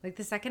 Like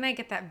the second I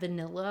get that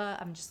vanilla,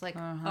 I'm just like, oh,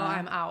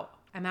 I'm out.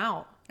 I'm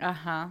out.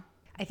 Uh-huh.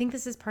 I think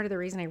this is part of the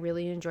reason I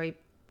really enjoy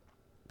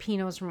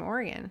Pinots from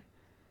Oregon.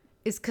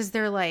 Is because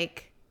they're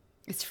like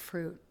It's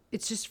fruit.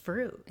 it's just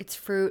fruit. It's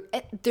fruit.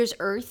 There's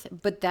earth,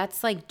 but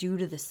that's like due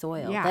to the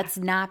soil. Yeah. That's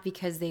not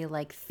because they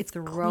like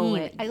throw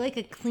Clean. it. I like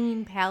a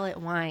clean palate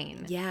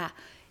wine. Yeah.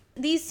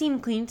 These seem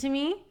clean to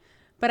me,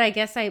 but I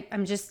guess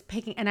I'm just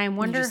picking, and I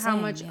wonder just how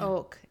saying, much yeah.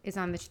 oak is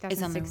on the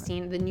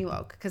 2016, the new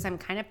oak, because I'm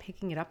kind of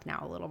picking it up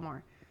now a little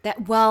more.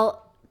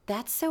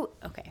 That's so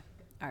okay.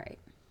 All right.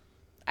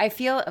 I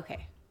feel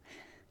okay.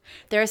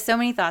 There are so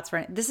many thoughts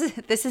running. This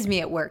is me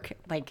at work.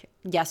 Like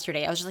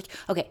yesterday, I was just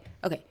like,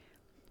 okay.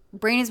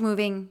 Brain is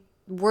moving.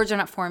 Words are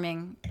not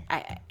forming.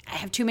 I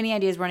have too many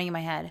ideas running in my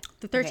head.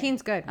 The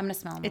 13's good. I'm gonna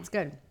smell them. It's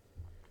good.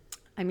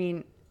 I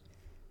mean,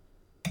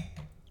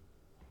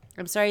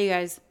 I'm sorry, you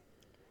guys.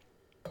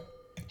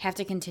 Have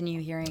to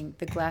continue hearing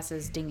the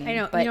glasses dinging. I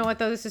know. But, You know what,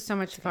 though? This is so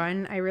much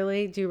fun. I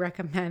really do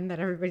recommend that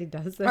everybody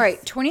does this. all right,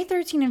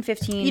 2013 and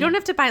 15. You don't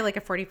have to buy like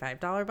a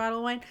 $45 bottle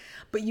of wine,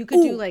 but you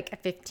could do like a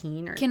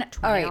 $15 or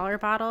 $20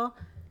 bottle.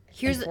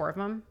 Here's and 4 of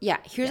them. Yeah,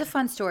 here's a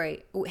fun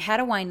story. We had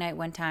a wine night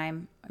one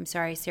time. I'm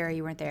sorry, Sarah,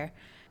 you weren't there.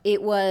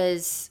 It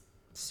was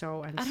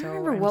I'm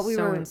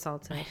were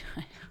insulted.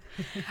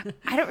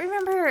 I don't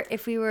remember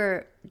if we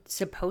were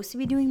supposed to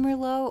be doing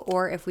Merlot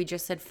or if we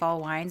just said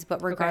fall wines,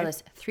 but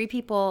regardless, 3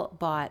 people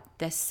bought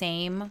the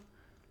same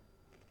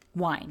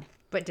wine.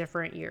 But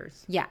different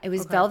years. Yeah, it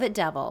was Velvet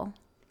Devil.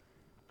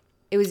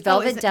 It was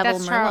Velvet Devil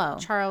that's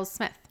Merlot. Charles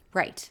Smith.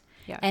 Right.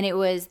 Yeah. And it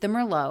was the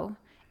Merlot.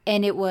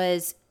 And it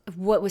was,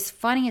 what was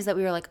funny is that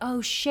we were like,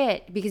 oh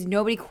shit, because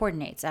nobody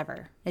coordinates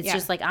ever. It's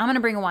just like, I'm going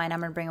to bring a wine, I'm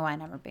going to bring a wine,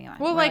 I'm going to bring a wine.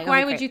 Well, We're like, why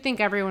okay, would great. you think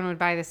everyone would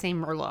buy the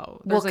same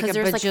Merlot? There's like a 'cause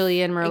there's,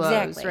 bajillion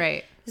Merlots, exactly.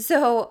 right?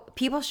 So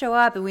people show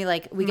up and we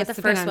get the Must have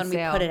been first on one,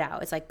 sale. we put it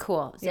out. It's like,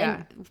 cool.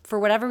 Yeah. And for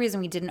whatever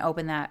reason, we didn't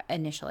open that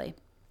initially.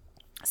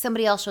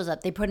 Somebody else shows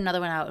up, they put another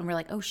one out, and we're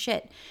like, oh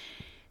shit.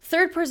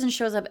 Third person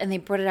shows up and they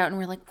put it out, and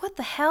we're like, what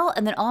the hell?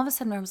 And then all of a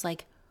sudden I was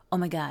like, oh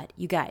my God,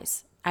 you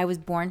guys, I was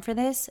born for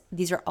this.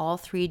 These are all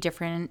 3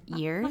 different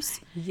years,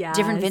 Yes.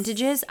 different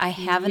vintages. I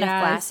have enough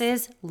Yes.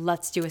 glasses.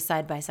 Let's do a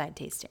side-by-side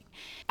tasting.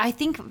 I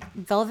think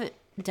Velvet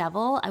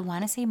Devil, I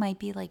want to say might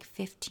be like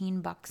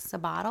 $15 a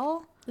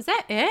bottle. Is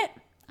that it?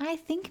 I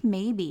think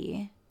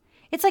maybe.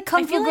 It's like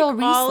Kung I feel Fu Girl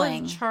like all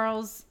Riesling. of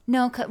Charles.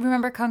 No,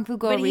 remember Kung Fu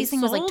Girl But he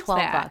Riesling was like sold $12.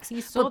 that.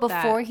 He sold but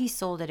before that. he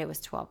sold it, it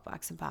was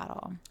 $12 a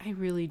bottle. I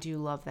really do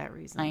love that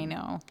reason. I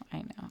know.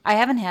 I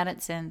haven't had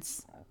it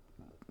since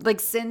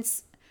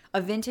a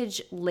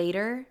vintage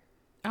later.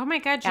 Oh my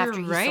God, you're After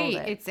he sold right.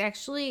 it. It's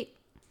actually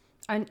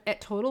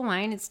at Total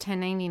Wine. It's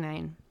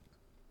 $10.99.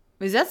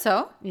 Is that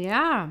so?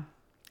 Yeah,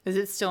 Is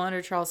it still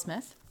under Charles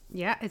Smith?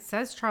 yeah. It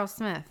says Charles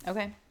Smith.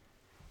 Okay.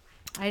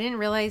 I didn't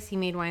realize he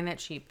made wine that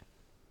cheap.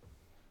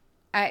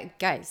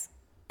 Guys,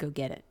 go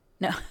get it.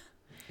 No.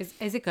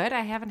 Is it good?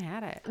 I haven't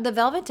had it. The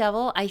Velvet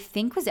Devil, I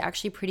think, was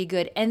actually pretty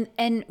good. And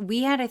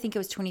we had, I think it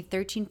was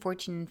 2013,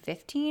 14, and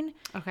 15.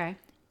 Okay.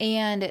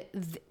 And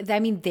I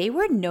mean, they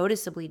were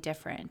noticeably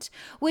different,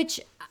 which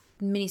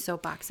mini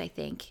soapbox, I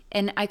think.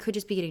 And I could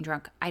just be getting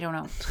drunk. I don't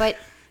know. But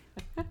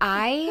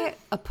I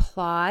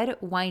applaud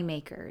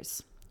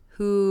winemakers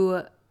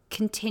who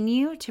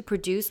continue to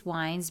produce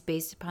wines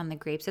based upon the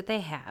grapes that they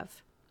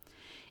have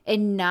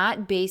and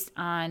not based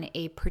on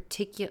a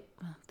particular,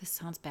 this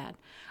sounds bad.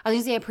 I was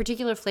going to say a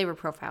particular flavor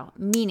profile,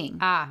 meaning.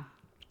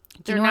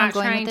 They're know where I'm not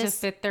going with trying to this?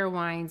 fit their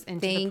wines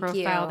into the Thank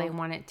profile you. they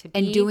want it to be.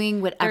 And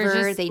doing whatever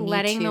They're just they need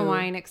letting the to.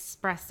 wine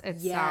express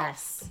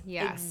itself.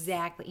 Yes.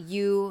 Exactly.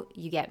 You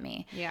get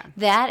me. Yeah.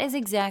 That is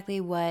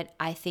exactly what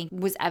I think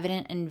was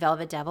evident in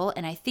Velvet Devil,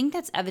 and I think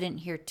that's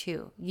evident here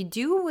too. You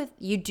do what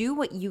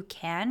you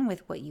can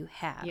with what you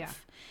have. Yeah.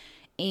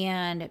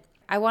 And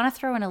I want to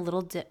throw in a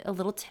little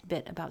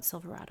tidbit about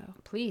Silverado.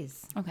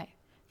 Please. Okay.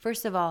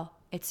 First of all,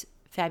 it's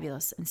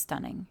fabulous and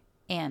stunning.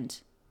 And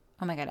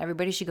oh my God,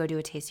 everybody should go do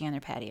a tasting on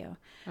their patio.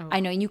 I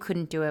know you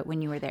couldn't do it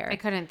when you were there. I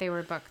couldn't. They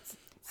were booked. So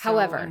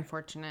However,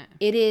 unfortunate.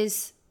 It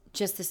is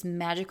just this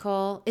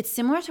magical. It's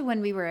similar to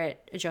when we were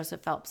at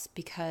Joseph Phelps,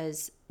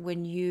 because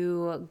when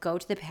you go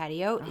to the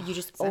patio, you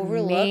just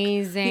overlook.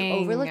 amazing. You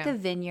overlook the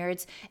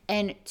vineyards,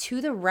 and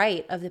to the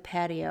right of the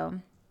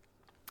patio,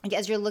 like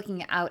as you're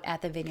looking out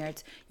at the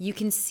vineyards, you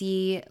can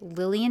see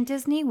Lillian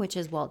Disney, which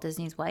is Walt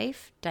Disney's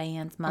wife,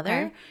 Diane's mother.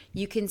 Okay.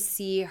 You can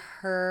see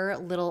her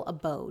little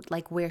abode,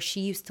 like where she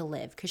used to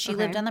live, because she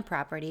lived on the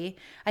property.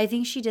 I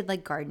think she did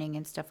like gardening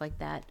and stuff like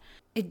that.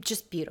 It's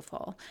just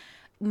beautiful.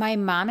 My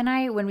mom and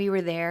I, when we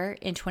were there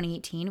in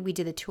 2018, we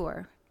did a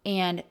tour.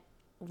 And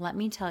let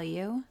me tell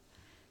you,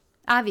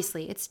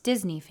 obviously, it's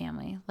Disney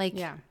family. Like,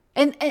 Yeah.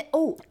 And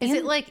Is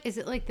it like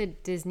the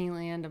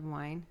Disneyland of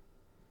wine?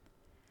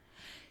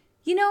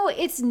 You know,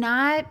 it's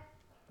not.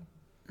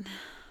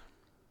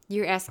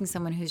 You're asking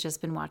someone who's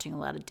just been watching a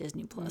lot of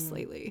Disney Plus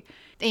lately,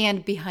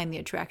 and behind the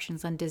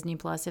attractions on Disney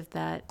Plus. If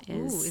that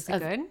is, Ooh, is it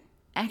good?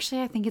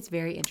 Actually, I think it's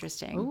very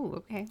interesting. Ooh,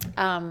 okay.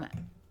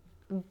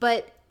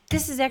 But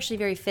this is actually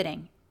very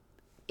fitting.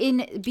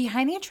 In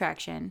behind the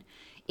attraction,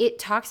 it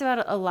talks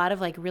about a lot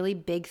of like really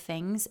big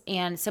things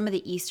and some of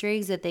the Easter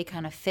eggs that they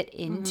kind of fit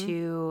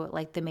into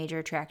like the major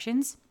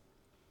attractions.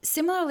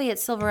 Similarly, at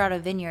Silverado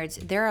Vineyards,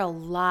 there are a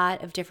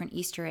lot of different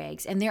Easter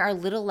eggs, and there are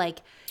little like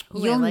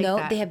you'll like note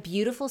that. they have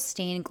beautiful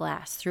stained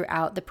glass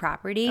throughout the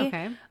property.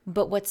 Okay.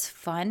 But what's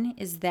fun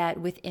is that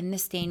within the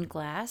stained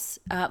glass,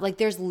 like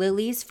there's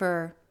lilies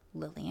for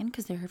Lillian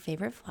because they're her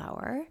favorite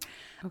flower.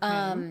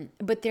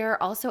 But there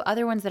are also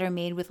other ones that are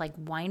made with like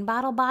wine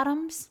bottle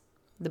bottoms.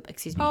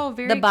 Oh,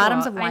 very the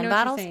bottoms cool. of I wine know what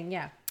you're bottles, saying,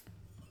 yeah.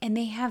 and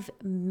they have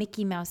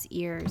Mickey Mouse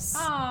ears.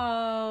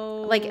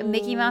 Oh. Like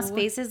Mickey Mouse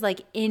faces,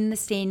 like in the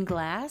stained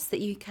glass that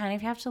you kind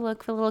of have to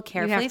look a little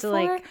carefully to, for.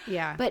 like,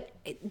 yeah. But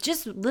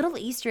just little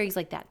Easter eggs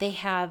like that. They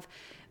have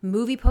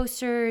movie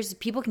posters.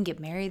 People can get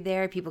married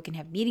there. People can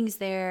have meetings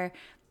there.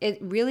 It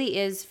really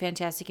is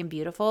fantastic and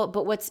beautiful.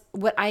 But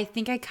what I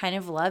think I kind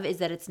of love is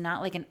that it's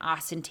not like an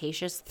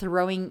ostentatious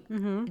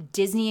throwing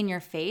Disney in your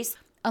face.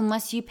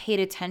 Unless you paid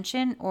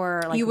attention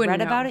or like You wouldn't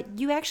read about know. it,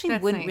 you actually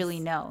That's wouldn't nice. really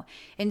know.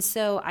 And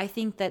so I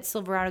think that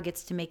Silverado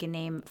gets to make a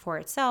name for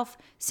itself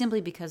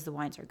simply because the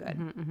wines are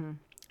good,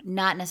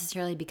 not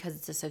necessarily because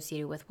it's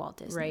associated with Walt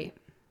Disney. Right.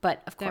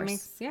 But of That course,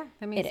 makes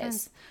it sense.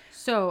 is.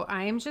 So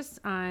I am just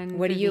on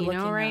What are you Vivino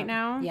looking right up?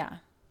 now. Yeah.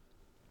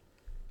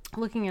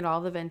 Looking at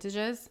all the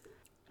vintages.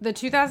 The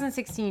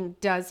 2016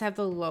 does have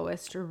the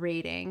lowest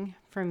rating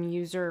from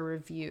user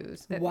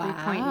reviews at Wow.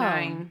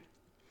 3.9.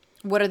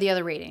 What are the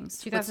other ratings?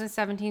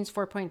 2017's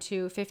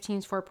 4.2,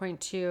 15's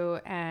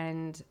 4.2,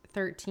 and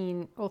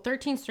 13's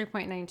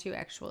 3.92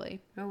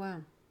 actually. Oh wow.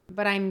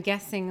 But I'm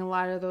guessing a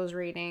lot of those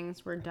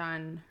ratings were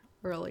done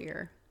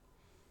earlier.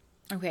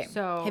 Okay.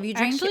 So have you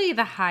drank? actually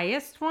the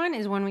highest one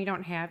is one we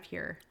don't have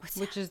here,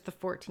 which is the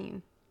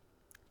 14.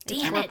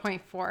 Damn it.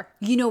 4.4.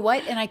 You know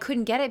what? And I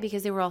couldn't get it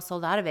because they were all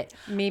sold out of it.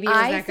 Maybe it was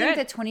I that think good.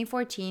 that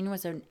 2014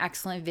 was an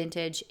excellent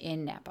vintage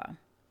in Napa.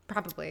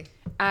 Probably.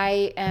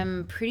 I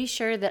am pretty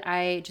sure that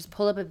I just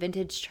pulled up a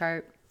vintage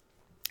chart,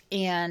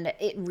 and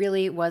it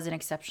really was an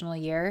exceptional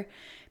year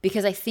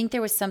because I think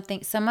there was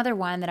some other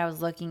wine that I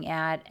was looking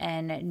at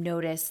and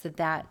noticed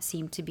that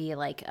seemed to be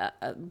like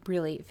a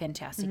really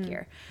fantastic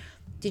year.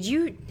 Have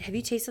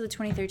you tasted the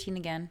 2013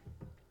 again?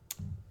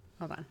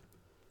 Hold on.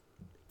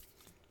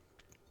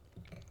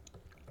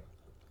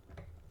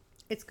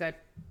 It's good.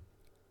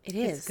 It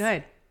is. It's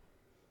good.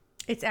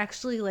 It's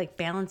actually like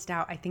balanced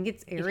out. I think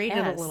it's aerated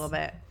a has. little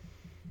bit.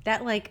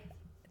 That like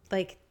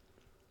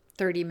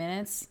 30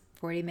 minutes,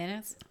 40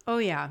 minutes. oh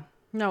yeah.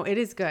 No, it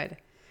is good.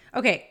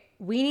 Okay,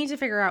 we need to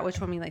figure out which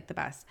one we like the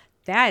best.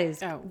 That is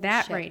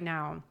that shit. right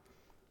now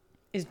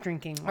is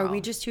drinking Are well. we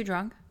just too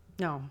drunk?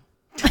 No.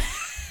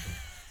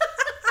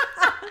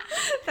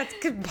 That's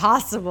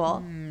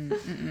impossible.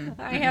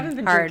 I haven't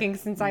been Hard. drinking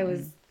since I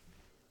was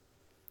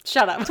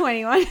Shut up.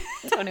 21.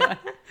 21.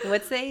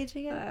 What's the age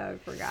again? I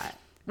forgot.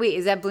 Wait,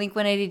 is that Blink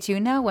 182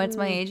 now? What's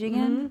my age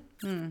again?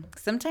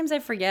 Sometimes I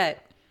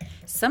forget.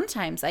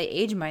 Sometimes I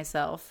age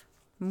myself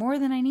more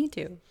than I need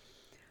to.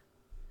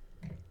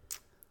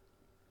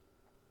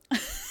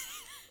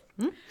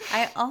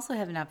 I also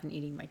have not been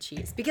eating my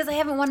cheese because I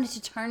haven't wanted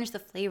to tarnish the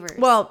flavors.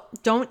 Well,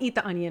 don't eat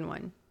the onion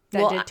one. That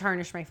Well, did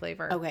tarnish my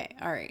flavor. okay,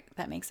 all right,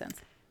 that makes sense.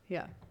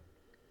 Yeah.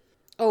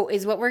 Oh,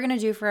 is what we're gonna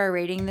do for our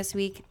rating this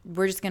week?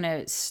 We're just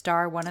gonna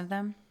star one of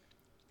them.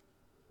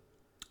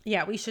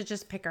 Yeah, we should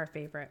just pick our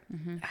favorite.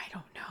 I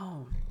don't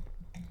know.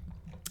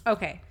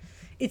 Okay.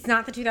 It's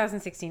not the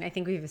 2016. I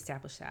think we've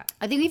established that.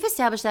 I think we've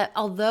established that.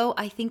 Although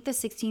I think the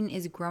 16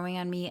 is growing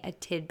on me a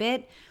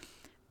tidbit,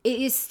 it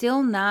is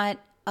still not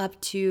up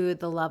to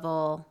the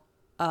level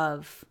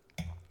of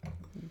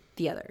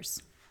the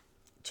others.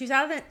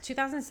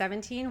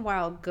 2017,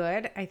 while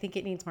good, I think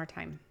it needs more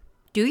time.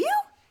 Do you?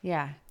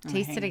 Yeah.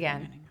 Taste hang it on,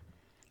 again.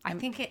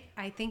 hang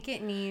I think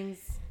it needs.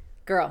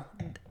 Girl,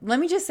 let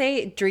me just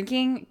say,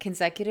 drinking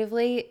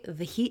consecutively,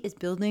 the heat is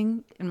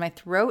building in my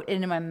throat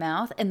and in my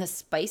mouth, and the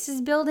spice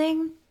is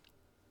building.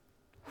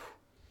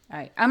 All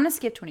right. I'm going to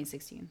skip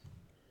 2016.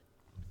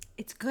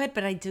 It's good,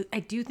 but I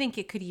do think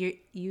it could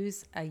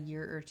use a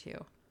year or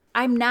two.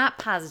 I'm not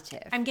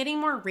positive. I'm getting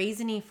more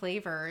raisiny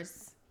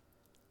flavors.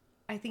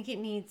 I think it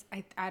needs,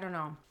 I don't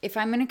know. If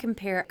I'm going to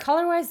compare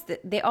color-wise,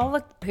 they all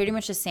look pretty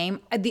much the same.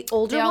 The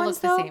older They all ones,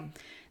 look the though, same.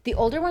 The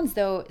older ones,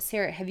 though,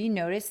 Sarah, have you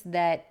noticed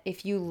that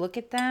if you look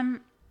at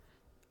them,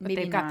 But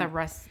they've got the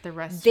rest.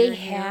 They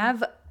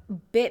have a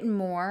bit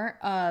more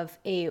of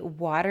a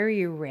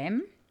watery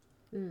rim,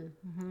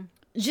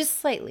 just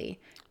slightly,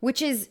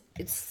 which is,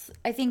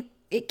 I think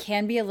it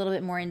can be a little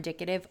bit more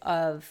indicative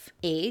of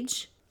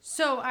age.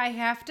 So I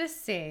have to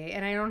say,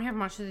 and I don't have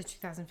much of the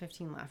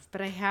 2015 left,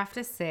 but I have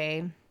to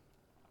say,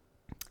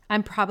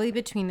 I'm probably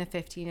between the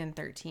 15 and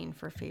 13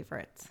 for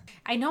favorites.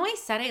 I know I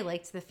said I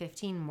liked the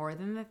 15 more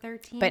than the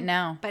 13. But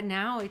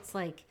now it's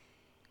like,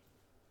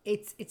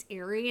 it's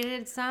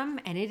aerated some,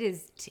 and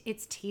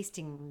it's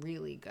tasting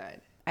really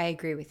good. I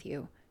agree with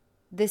you.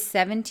 The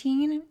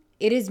 17,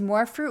 it is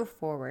more fruit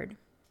forward.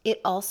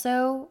 It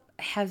also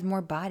has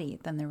more body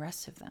than the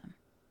rest of them.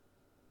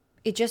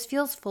 It just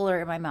feels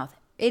fuller in my mouth.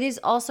 It is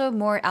also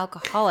more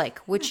alcoholic,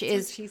 which That's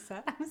is... what she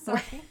said. I'm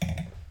sorry.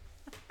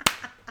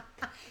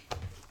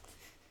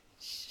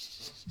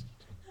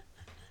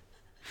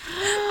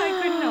 I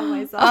couldn't help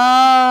myself.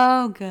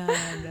 Oh, God.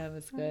 That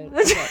was good.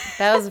 Okay.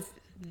 That was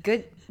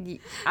good.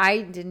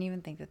 I didn't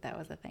even think that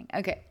was a thing.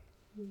 Okay.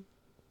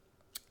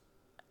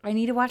 I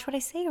need to watch what I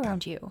say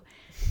around you.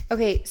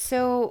 Okay,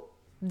 so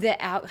the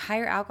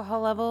higher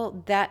alcohol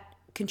level, that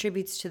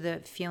contributes to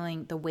the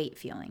feeling, the weight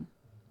feeling,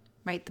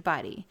 right? The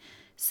body.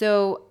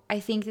 So I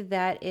think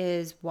that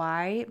is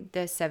why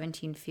the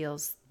 17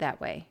 feels that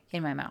way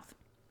in my mouth.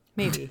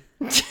 Maybe.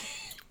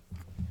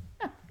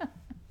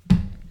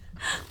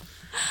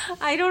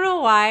 I don't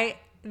know why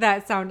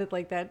that sounded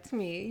like that to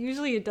me.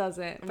 Usually it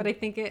doesn't, but I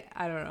think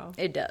I don't know.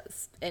 It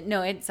does.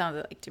 It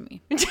sounded like to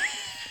me.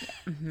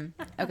 Mm-hmm.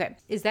 Okay.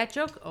 Is that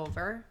joke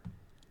over?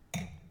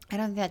 I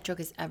don't think that joke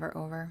is ever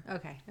over.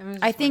 Okay.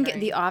 I think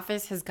wondering. The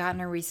Office has gotten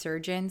a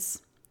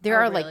resurgence. There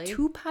are really? Like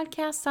 2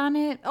 podcasts on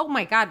it. Oh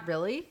my God,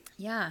 really?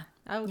 Yeah.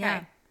 Okay.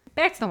 Yeah.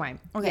 Back to the wine.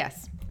 Okay.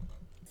 Yes.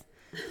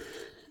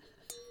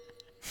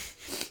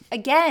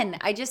 Again,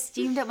 I just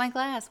steamed up my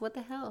glass. What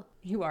the hell?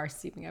 You are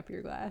steaming up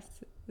your glass.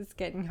 It's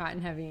getting hot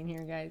and heavy in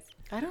here, guys.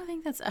 I don't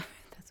think that's what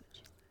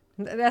she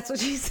said. That's what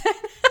she said.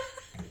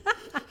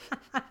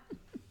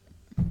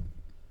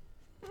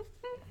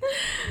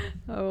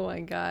 Oh my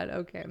God.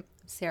 Okay.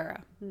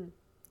 Sarah.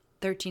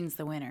 13's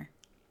the winner.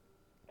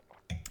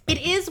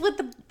 It is with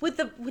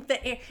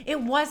the air.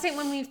 It wasn't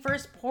when we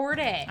first poured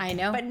it. I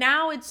know. But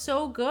now it's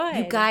so good.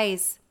 You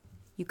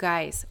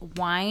guys,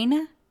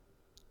 wine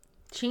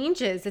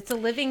changes. It's a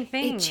living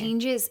thing. It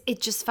changes.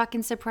 It just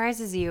fucking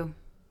surprises you.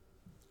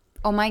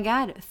 Oh my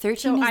God.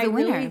 13 is the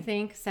winner. I really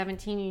think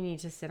 17 you need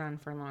to sit on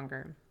for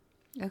longer.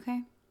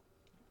 Okay.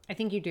 I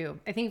think you do.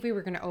 I think if we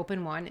were going to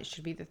open one, it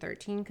should be the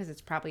 13 because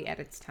it's probably at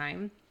its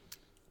time.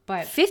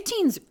 But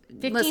 15's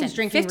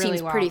drinking 15's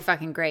really well. Pretty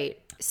fucking great.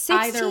 16,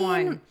 either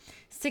one.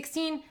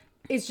 16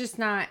 is just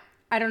not,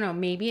 I don't know,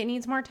 maybe it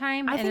needs more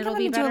time. I think I'm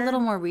going to do a little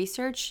more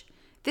research.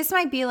 This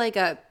might be like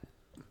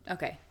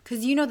okay.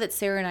 Because you know that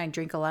Sarah and I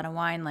drink a lot of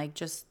wine, like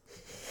just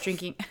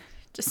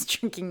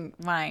drinking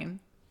wine.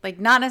 Like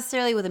not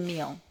necessarily with a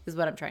meal is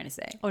what I'm trying to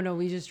say. Oh no,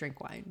 we just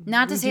drink wine.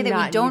 Not to say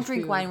that we don't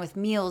drink wine with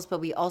meals, but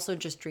we also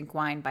just drink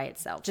wine by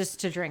itself. Just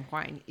to drink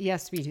wine.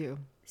 Yes, we do.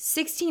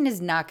 16 is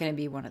not going to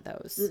be one of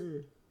those.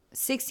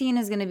 16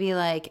 is going to be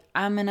like,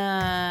 I'm going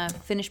to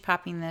finish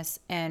popping this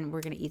and we're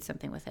going to eat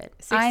something with it.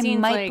 I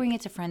might bring it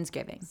to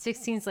Friendsgiving.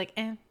 16's like,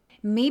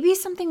 Maybe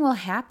something will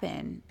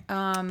happen.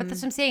 But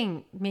that's what I'm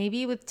saying.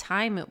 Maybe with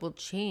time it will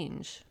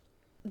change.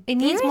 It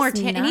needs more it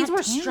needs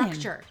more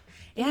structure.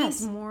 It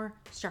needs more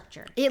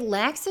structure. It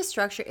lacks the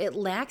structure. It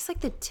lacks like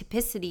the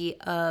typicity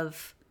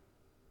of,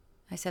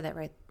 I said that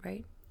right?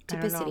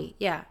 Typicity.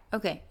 Yeah.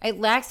 Okay.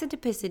 It lacks the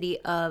typicity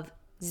of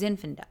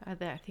Zinfandel.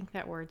 I think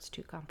that word's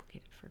too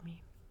complicated for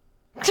me.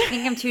 I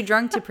think I'm too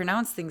drunk to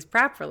pronounce things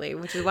properly,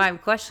 which is why I'm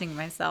questioning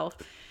myself.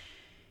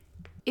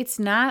 It's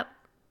not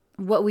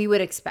what we would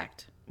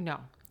expect.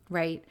 No.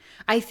 Right?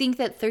 I think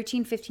that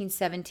 13, 15,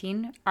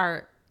 17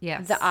 are,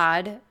 yes, the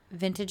odd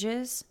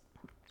vintages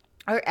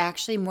are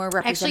actually more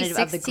representative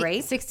of the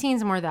grape. 16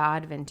 is more the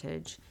odd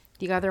vintage.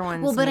 The other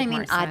ones, well, but I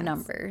mean odd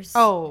numbers.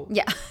 Oh.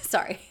 Yeah.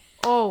 Sorry.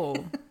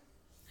 Oh.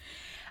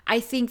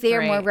 I think they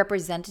are more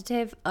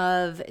representative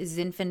of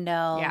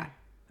Zinfandel. Yeah.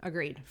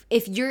 Agreed.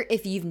 If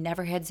you've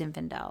never had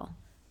Zinfandel,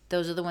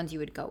 those are the ones you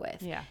would go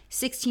with. Yeah.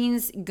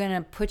 16's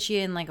gonna put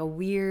you in like a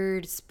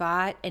weird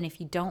spot, and if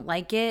you don't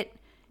like it,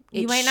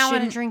 you might not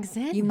want to drink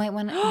Zin. You might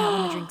not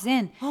want to drink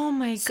Zin. Oh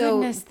my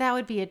goodness, that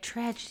would be a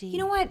tragedy. You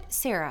know what,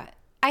 Sarah?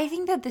 I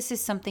think that this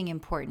is something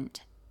important.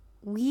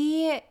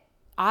 We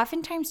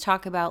oftentimes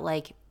talk about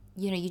like,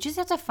 you just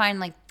have to find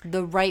like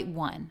the right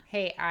one.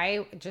 Hey,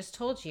 I just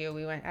told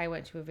you I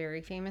went to a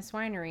very famous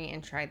winery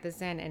and tried the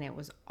Zin, and it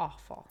was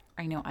awful.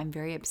 I know. I'm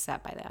very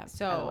upset by that.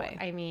 So, by the way.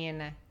 I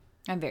mean,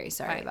 I'm very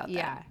sorry about that.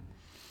 Yeah.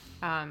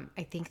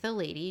 I think the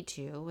lady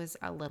too was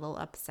a little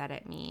upset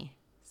at me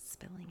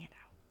spilling it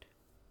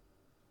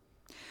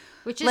out.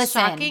 Which is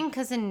Listen. shocking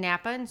because in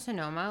Napa and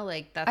Sonoma,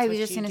 like that's I what was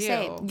just you gonna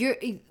do.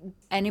 say,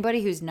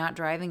 anybody who's not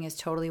driving is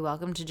totally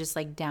welcome to just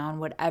like down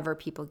whatever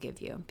people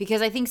give you,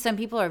 because I think some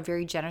people are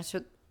very generous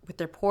with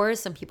their pours.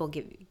 Some people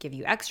give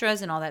you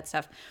extras and all that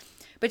stuff.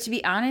 But to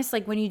be honest,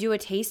 like when you do a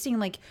tasting,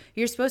 like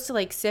you're supposed to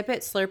like sip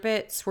it, slurp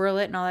it, swirl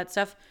it, and all that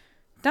stuff.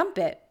 Dump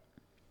it.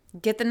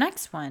 Get the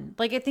next one.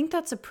 Like I think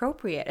that's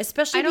appropriate,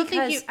 especially I don't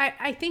because think you.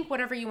 I think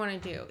whatever you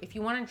want to do. If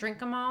you want to drink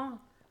them all,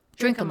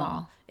 Drink them 'em all.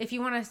 all. If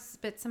you want to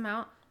spit some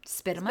out,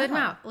 spit them spit them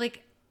out. out.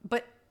 Like,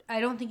 but I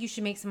don't think you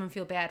should make someone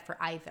feel bad for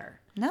either.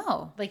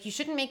 No. Like you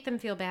shouldn't make them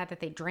feel bad that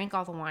they drank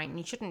all the wine, and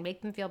you shouldn't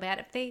make them feel bad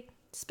if they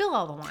spill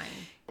all the wine.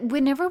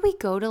 Whenever we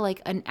go to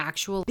like an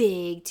actual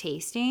big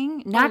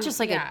tasting, not just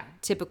like yeah. a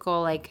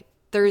typical like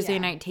Thursday Yeah.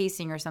 night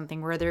tasting or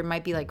something where there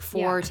might be like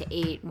 4 Yeah. to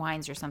 8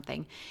 wines or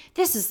something.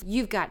 This is,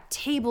 you've got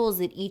tables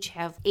that each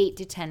have 8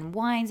 to 10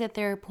 wines that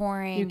they're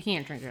pouring. You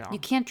can't drink it all. You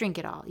can't drink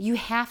it all. You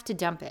have to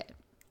dump it.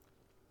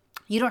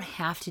 You don't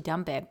have to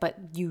dump it, but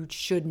you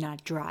should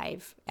not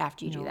drive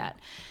after you do that.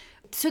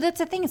 So that's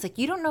the thing. It's like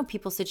you don't know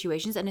people's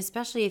situations, and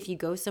especially if you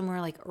go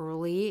somewhere like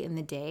early in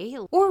the day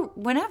or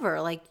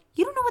whenever, like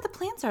you don't know what the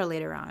plans are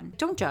later on.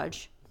 Don't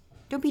judge.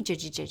 Don't be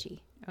judgy.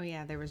 Oh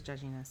yeah, there was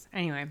judging us.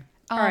 Anyway,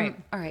 All right.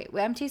 right.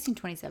 Well, I'm tasting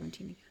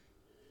 2017 again.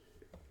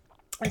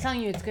 I'm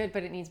telling you, it's good,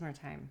 but it needs more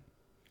time.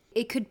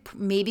 It could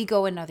maybe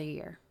go another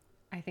year.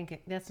 I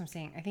think that's what I'm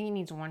saying. I think it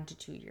needs 1 to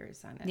 2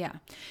 years on it. Yeah,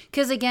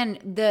 because again,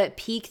 the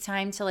peak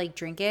time to like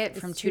drink it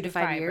from 2 to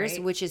 5 years,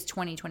 right? which is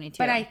 2022.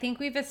 But I think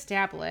we've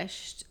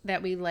established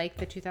that we like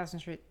the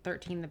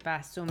 2013 the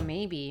best. So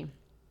maybe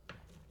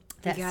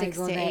that you gotta 6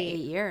 go to that 8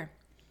 8-year.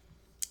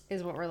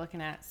 is what we're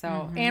looking at.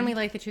 So and we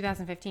like the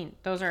 2015.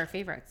 Those are our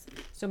favorites.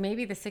 So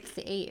maybe the 6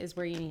 to 8 is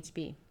where you need to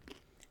be.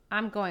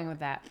 I'm going with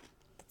that.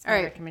 That's my All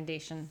right.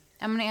 recommendation.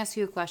 I'm gonna ask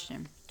you a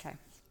question. Okay.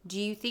 Do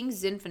you think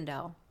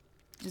Zinfandel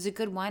is a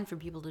good wine for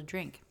people to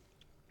drink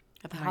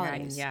at the Oh my God,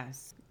 holidays?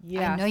 yes.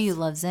 I know you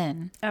love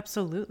Zin.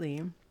 Absolutely.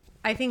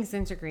 I think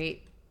Zin's a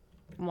great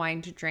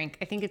wine to drink.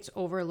 I think it's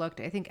overlooked.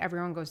 I think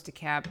everyone goes to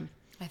Cab.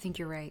 I think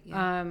you're right.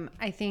 Yeah.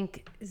 I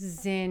think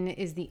Zin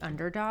is the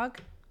underdog.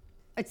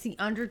 It's the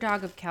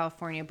underdog of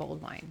California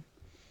bold wine.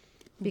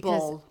 Because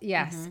Bold.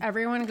 yes,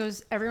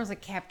 everyone's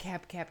like Cab.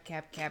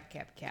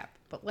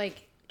 But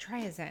like try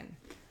a Zin.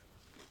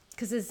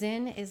 Because a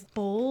Zin is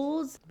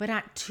bold, but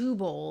not too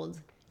bold.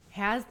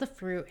 Has the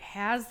fruit,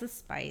 has the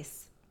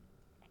spice.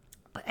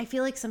 But I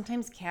feel like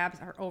sometimes Cabs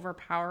are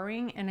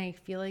overpowering, and I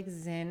feel like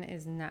Zin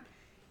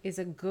is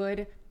a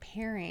good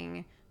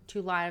pairing to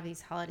a lot of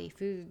these holiday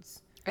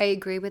foods. I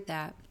agree with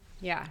that.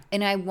 Yeah.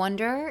 And I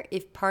wonder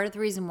if part of the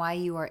reason why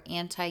you are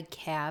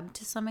anti-cab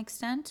to some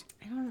extent.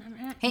 I'm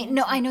not Hey,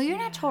 no, I know you're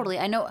not totally.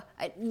 I know,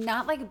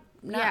 not like.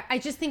 Not, yeah, I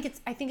think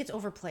it's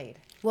overplayed.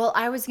 Well,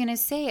 I was gonna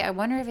say, I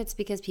wonder if it's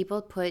because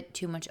people put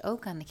too much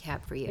oak on the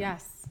cab for you.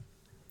 Yes.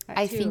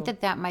 I think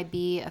that might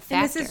be a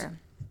factor.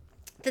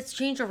 That's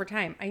changed over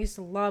time. I used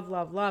to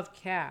love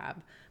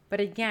Cab. But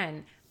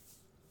again,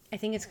 I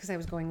think it's because I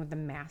was going with the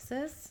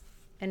masses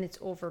and it's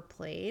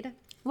overplayed.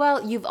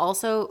 Well, you've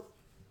also.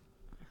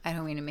 I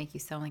don't mean to make you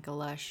sound like a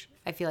lush.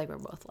 I feel like we're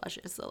both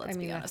lushes, so let's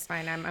be That's honest.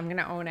 fine. I'm going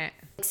to own it.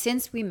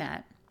 Since we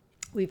met,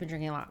 We've been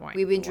drinking a lot of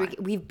wine.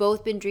 we've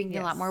both been drinking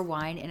a lot Yes. more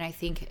wine, and I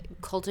think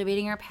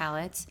cultivating our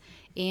palates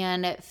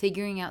and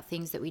figuring out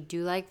things that we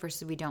do like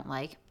versus we don't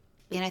like.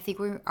 And I think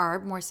we are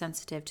more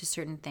sensitive to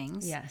certain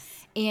things.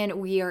 Yes. And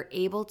we are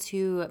able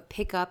to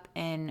pick up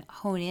and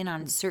hone in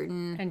on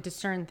certain. And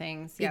discern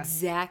things. Yes.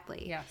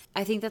 Exactly. Yes.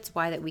 I think that's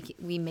why that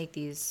we make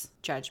these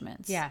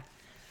judgments. Yeah.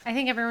 I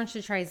think everyone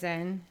should try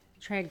Zen.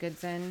 Try a good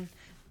Zen.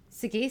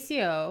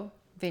 Sagacio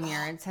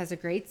Vineyards has a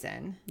great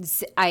Zen.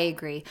 I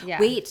agree. Yeah.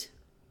 Wait.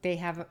 They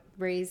have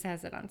Ray's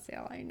has it on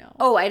sale. I know.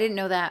 Oh, I didn't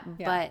know that.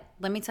 Yeah. But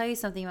let me tell you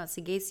something about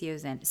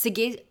Sagacio's in.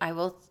 I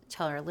will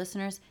tell our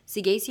listeners,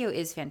 Sagacio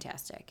is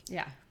fantastic.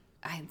 Yeah.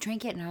 I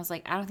drank it and I was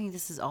like, I don't think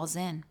this is all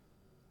Zen.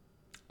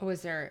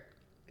 Was there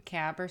a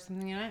Cab or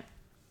something in it?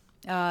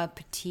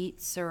 Petite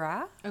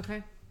Syrah.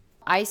 Okay.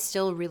 I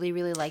still really,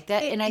 really like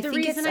that. And I the think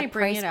reason it's a I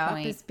bring price it up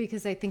point. is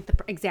because I think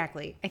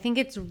exactly. I think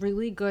it's a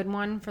really good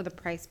one for the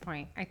price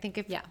point. I think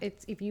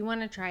if you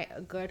want to try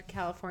a good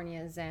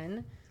California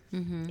Zen,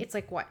 it's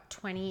like what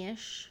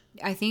 20-ish,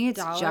 I think it's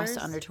dollars? just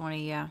under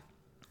 20, yeah.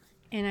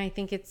 and I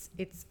think it's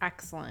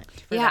excellent.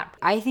 For Yeah, that.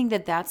 I think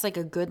that's like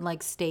a good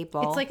like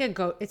staple. It's like a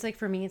go. It's like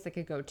for me, it's like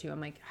a go-to.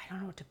 I'm like, I don't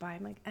know what to buy.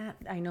 I'm like,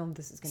 I know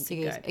this is gonna be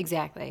good.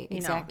 Exactly.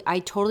 know? I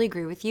totally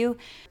agree with you.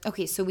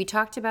 Okay, so we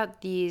talked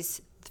about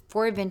these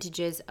 4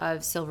 vintages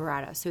of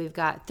Silverado. So we've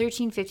got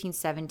 13, 15,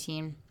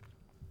 17.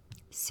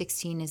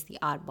 16 is the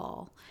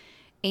oddball.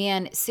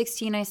 And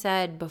 16, I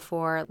said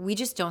before, we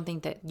just don't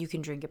think that you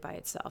can drink it by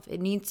itself.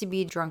 It needs to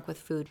be drunk with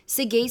food.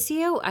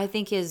 Sagacio, I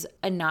think, is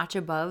a notch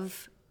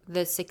above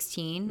the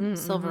 16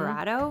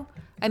 Silverado.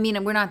 I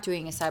mean, we're not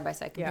doing a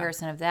side-by-side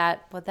comparison of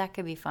that, but that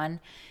could be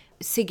fun.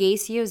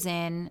 Sagacio's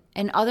in,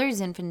 and other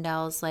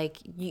Zinfandels, like,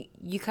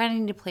 you kind of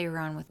need to play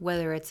around with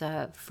whether it's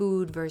a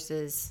food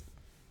versus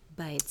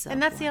by itself.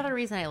 And that's the other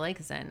reason I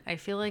like Zin. I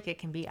feel like it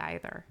can be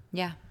either.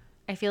 Yeah.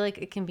 I feel like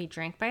it can be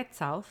drank by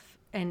itself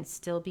and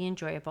still be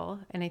enjoyable.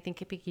 And I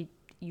think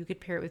you could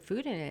pair it with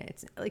food in it.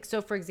 It's like,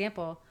 so for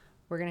example,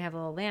 we're going to have a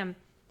little lamb.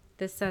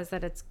 This says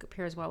that it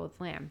pairs well with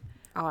lamb.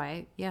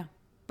 Yeah.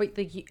 But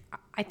like,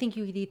 I think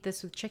you could eat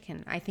this with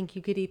chicken. I think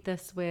you could eat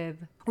this with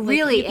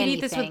really you could anything.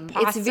 Eat this with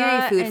pasta. It's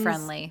very food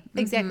friendly.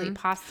 Exactly.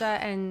 Pasta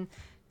and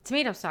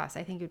tomato sauce.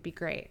 I think it would be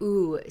great.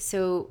 Ooh,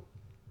 so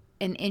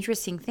an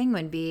interesting thing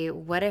would be,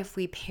 what if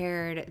we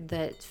paired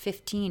the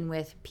 15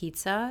 with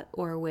pizza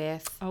or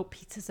with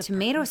pizza's a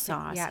tomato perfect,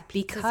 sauce? Yeah,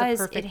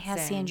 because it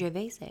has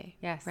Sangiovese.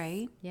 Yes.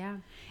 Right? Yeah.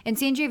 And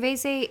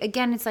Sangiovese,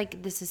 again, it's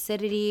like this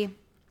acidity.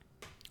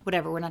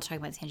 Whatever, we're not talking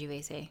about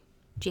Sangiovese.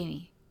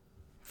 Jamie,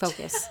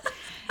 focus.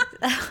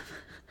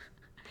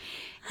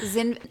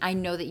 Zin, I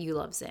know that you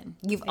love Zin.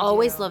 You've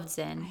always loved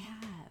Zin.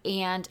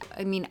 And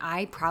I mean,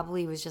 I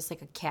probably was just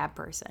like a cab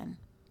person.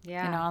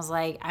 Yeah. And I was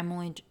like, I'm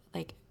only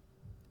like,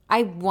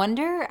 I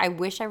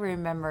wish I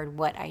remembered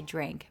what I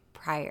drank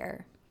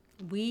prior.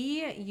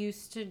 We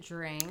used to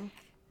drink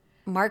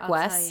Mark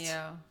West.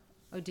 Tell you.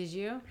 Oh, did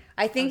you?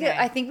 I think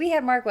we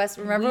had Mark West.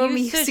 Remember when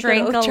we used to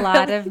drink go to a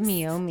lot of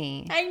O'Charlie's?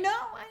 Meiomi? I know.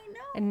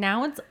 And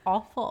now it's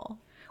awful.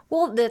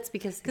 Well, that's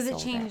because It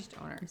changed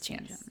owners. It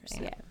changed owners.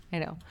 Yeah. I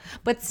know.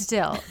 But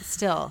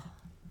still,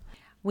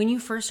 when you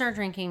first start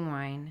drinking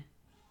wine,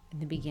 in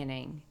the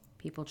beginning,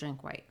 people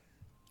drink white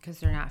because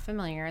they're not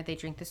familiar. They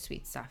drink the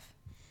sweet stuff.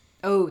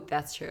 Oh,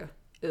 that's true.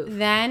 Ooh.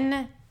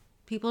 Then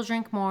people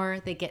drink more.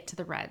 They get to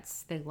the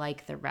reds. They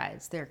like the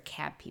reds. They're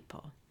cab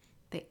people.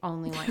 They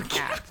only want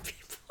cab.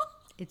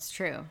 It's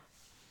true.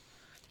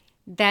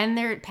 Then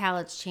their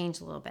palates change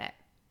a little bit.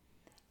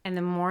 And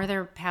the more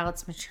their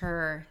palates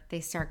mature,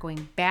 they start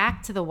going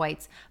back to the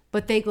whites,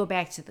 but they go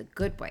back to the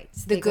good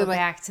whites. They go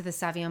back to the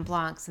Sauvignon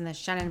Blancs and the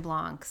Chenin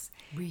Blancs.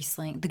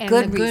 Riesling. The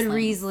good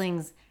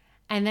Rieslings.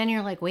 And then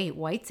you're like, wait,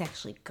 white's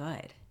actually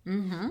good.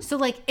 Mm-hmm. So,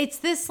 like, it's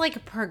this,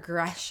 like,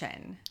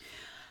 progression.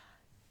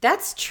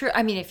 That's true.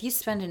 I mean, if you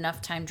spend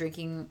enough time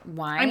drinking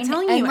wine. I'm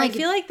telling you, I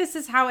feel like this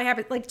is how it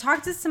happens. Like,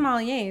 talk to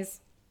sommeliers.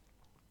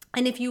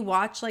 And if you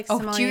watch, like,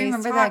 sommeliers do you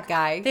remember talk, that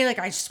guy? They're like,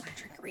 I just want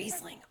to drink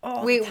Riesling.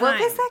 Oh, wait, what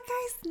was that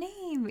guy's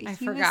name? I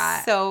He forgot.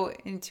 was so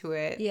into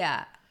it.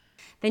 Yeah.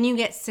 Then you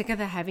get sick of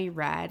the heavy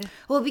red.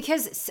 Well,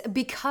 because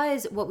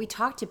what we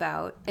talked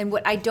about and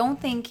what I don't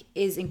think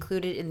is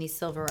included in these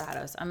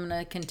Silverados, I'm going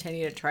to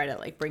continue to try to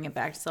like bring it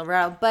back to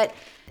Silverado, but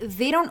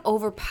they don't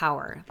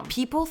overpower.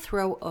 People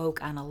throw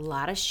oak on a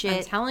lot of shit.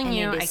 I'm telling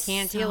you, I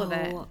can't deal with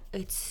it.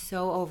 It's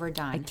so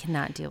overdone. I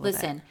cannot deal with it.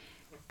 Listen,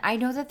 I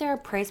know that there are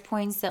price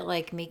points that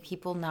like make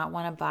people not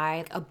want to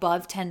buy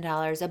above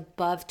 $10,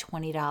 above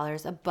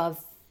 $20,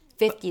 above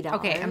 $50.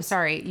 Okay, I'm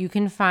sorry. You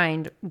can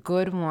find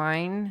good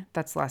wine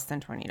that's less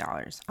than $20.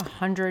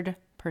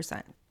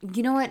 100%.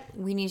 You know what?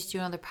 We need to do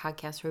another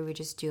podcast where we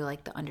just do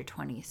like the under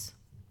 20s.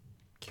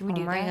 Can we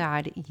do that? Oh my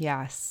God,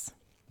 yes.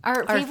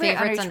 Our favorite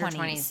favorites under under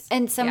 20s. 20s.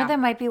 And some Yeah. of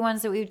them might be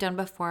ones that we've done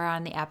before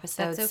on the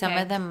episode. That's Some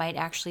okay. of them might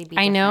actually be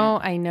I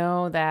different.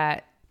 know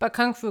that. But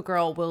Kung Fu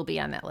Girl will be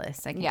on that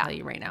list. I can tell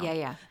you right now.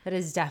 Yeah. That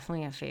is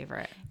definitely a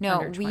favorite. No,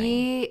 under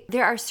 20.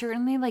 there are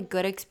certainly like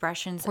good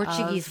expressions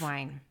Portuguese of,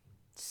 wine.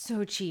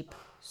 So cheap.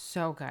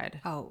 So good.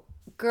 Oh,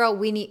 girl,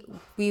 we need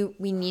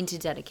to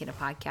dedicate a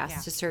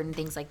podcast to certain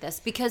things like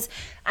this, because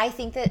I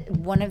think that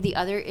one of the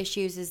other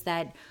issues is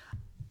that,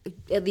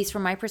 at least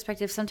from my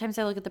perspective, sometimes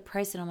I look at the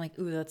price and I'm like,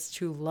 ooh, that's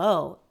too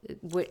low.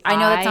 I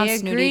know that sounds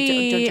snooty.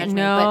 Don't judge me.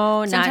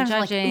 But sometimes not I'm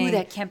like, judging. ooh,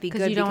 that can't be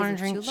good you don't because want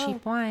it's to drink too low.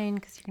 cheap wine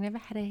because you're going to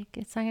have a headache.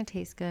 It's not going to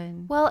taste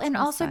good. Well, and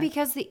Smells also bad.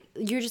 because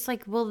you're just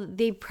like, well,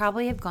 they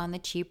probably have gone the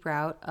cheap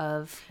route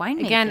of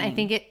winemaking. Again,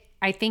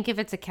 I think if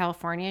it's a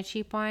California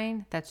cheap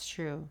wine, that's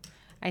true.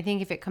 I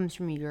think if it comes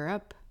from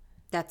Europe,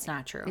 that's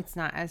not true. it's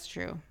not as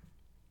true.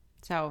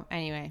 So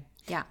anyway.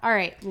 Yeah. All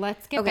right,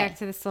 let's get Okay. back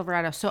to the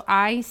Silverado. So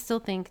I still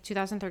think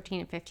 2013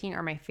 and 15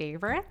 are my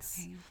favorites.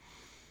 Okay.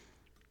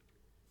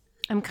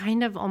 I'm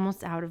kind of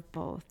almost out of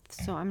both,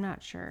 so I'm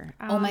not sure.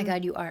 Oh my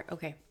God, you are.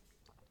 Okay.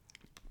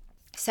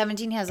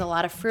 17 has a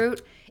lot of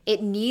fruit.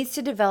 It needs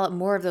to develop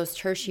more of those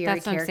tertiary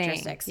That's what I'm saying.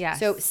 characteristics. Yes.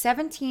 So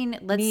 17,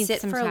 let's Needs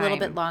sit some for a little time.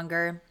 bit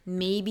longer.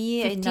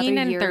 Maybe 15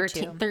 another and year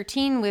 13. or two.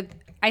 13 with,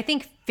 I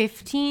think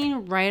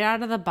 15 right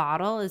out of the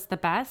bottle is the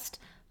best.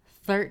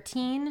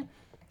 13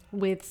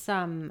 with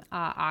some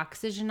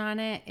oxygen on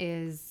it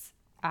is,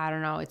 I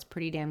don't know, it's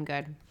pretty damn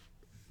good.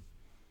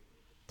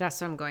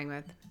 That's what I'm going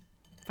with.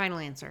 Final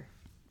answer.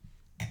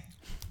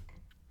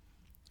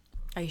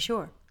 Are you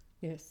sure?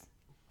 Yes.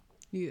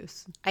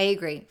 I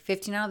agree.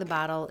 15 out of the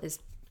bottle is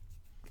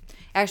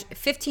actually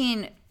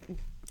 15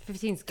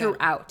 15's good.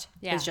 throughout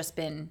Yeah. has just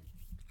been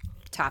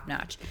top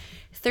notch.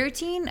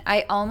 13,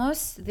 I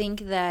almost think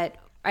that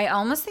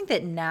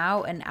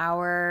now, an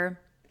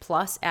hour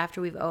plus after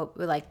we've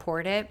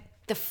poured it,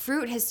 the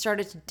fruit has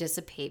started to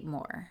dissipate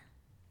more.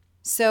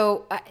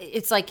 So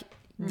it's like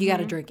you got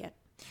to drink it,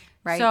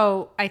 right?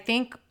 So I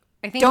think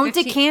Don't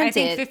 15, decant I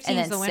think it 15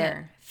 and is then the sit.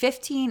 winner.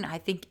 15, I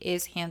think,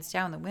 is hands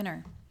down the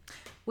winner.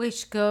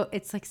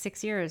 It's like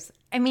 6 years.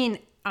 I mean,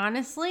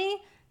 honestly,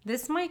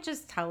 this might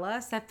just tell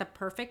us that the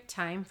perfect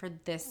time for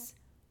this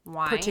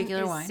wine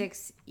Particular is wine.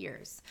 6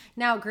 years.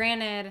 Now,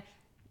 granted,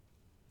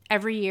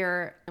 every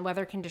year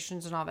weather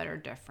conditions and all that are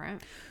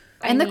different.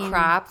 And the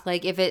crop,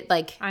 like if it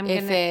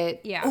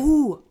yeah.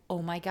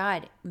 Oh my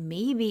God,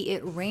 maybe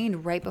it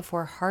rained right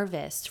before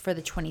harvest for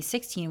the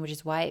 2016, which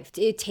is why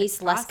it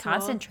tastes less possible.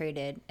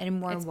 concentrated and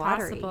more It's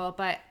watery. possible,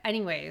 but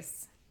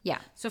anyways. Yeah.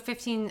 So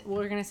 15,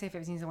 we're going to say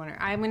 15 is the winner.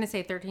 I'm going to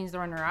say 13 is the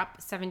runner up.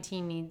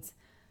 17 needs,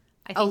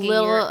 I think,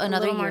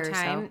 Another little more year or so.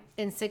 time.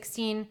 And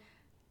 16,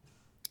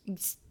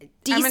 Decent.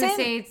 I'm going to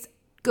say it's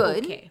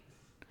good. okay.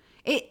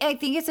 I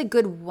think it's a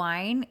good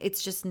wine.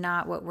 It's just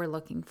not what we're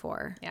looking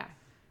for. Yeah.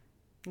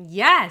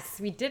 Yes,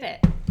 we did it.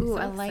 Ooh, So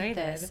I like excited.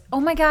 this. Oh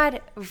my God,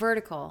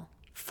 vertical.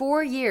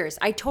 4 years.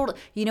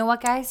 You know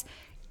what, guys?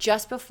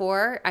 Just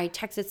before, I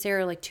texted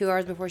Sarah like 2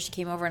 hours before she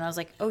came over, and I was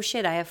like, oh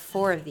shit, I have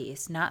 4 of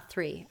these, not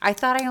 3. I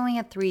thought I only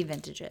had 3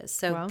 vintages.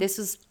 So Well. this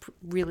was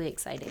really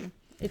exciting.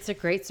 It's a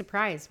great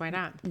surprise. Why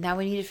not? Now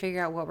we need to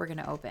figure out what we're going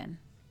to open.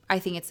 I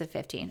think it's a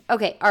 15.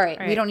 Okay, all right.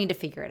 We don't need to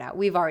figure it out.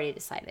 We've already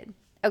decided.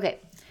 Okay.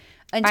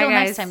 Until Bye,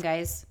 next guys. time,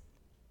 guys.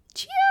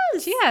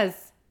 Cheers. Cheers.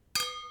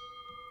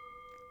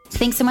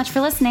 Thanks so much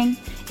for listening.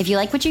 If you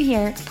like what you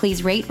hear,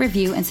 please rate,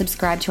 review, and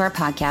subscribe to our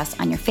podcast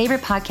on your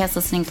favorite podcast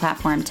listening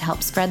platform to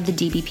help spread the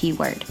DBP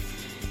word.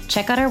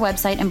 Check out our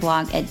website and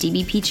blog at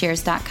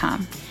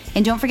dbpcheers.com.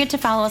 And don't forget to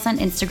follow us on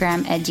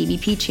Instagram at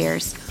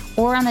dbpcheers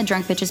or on the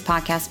Drunk Bitches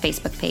Podcast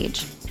Facebook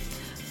page.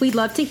 We'd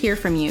love to hear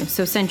from you,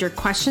 so send your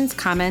questions,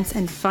 comments,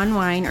 and fun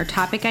wine or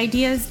topic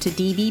ideas to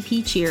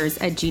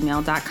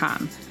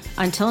dbpcheers@gmail.com.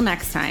 Until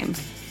next time,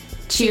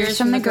 Cheers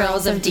from the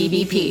girls of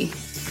DBP.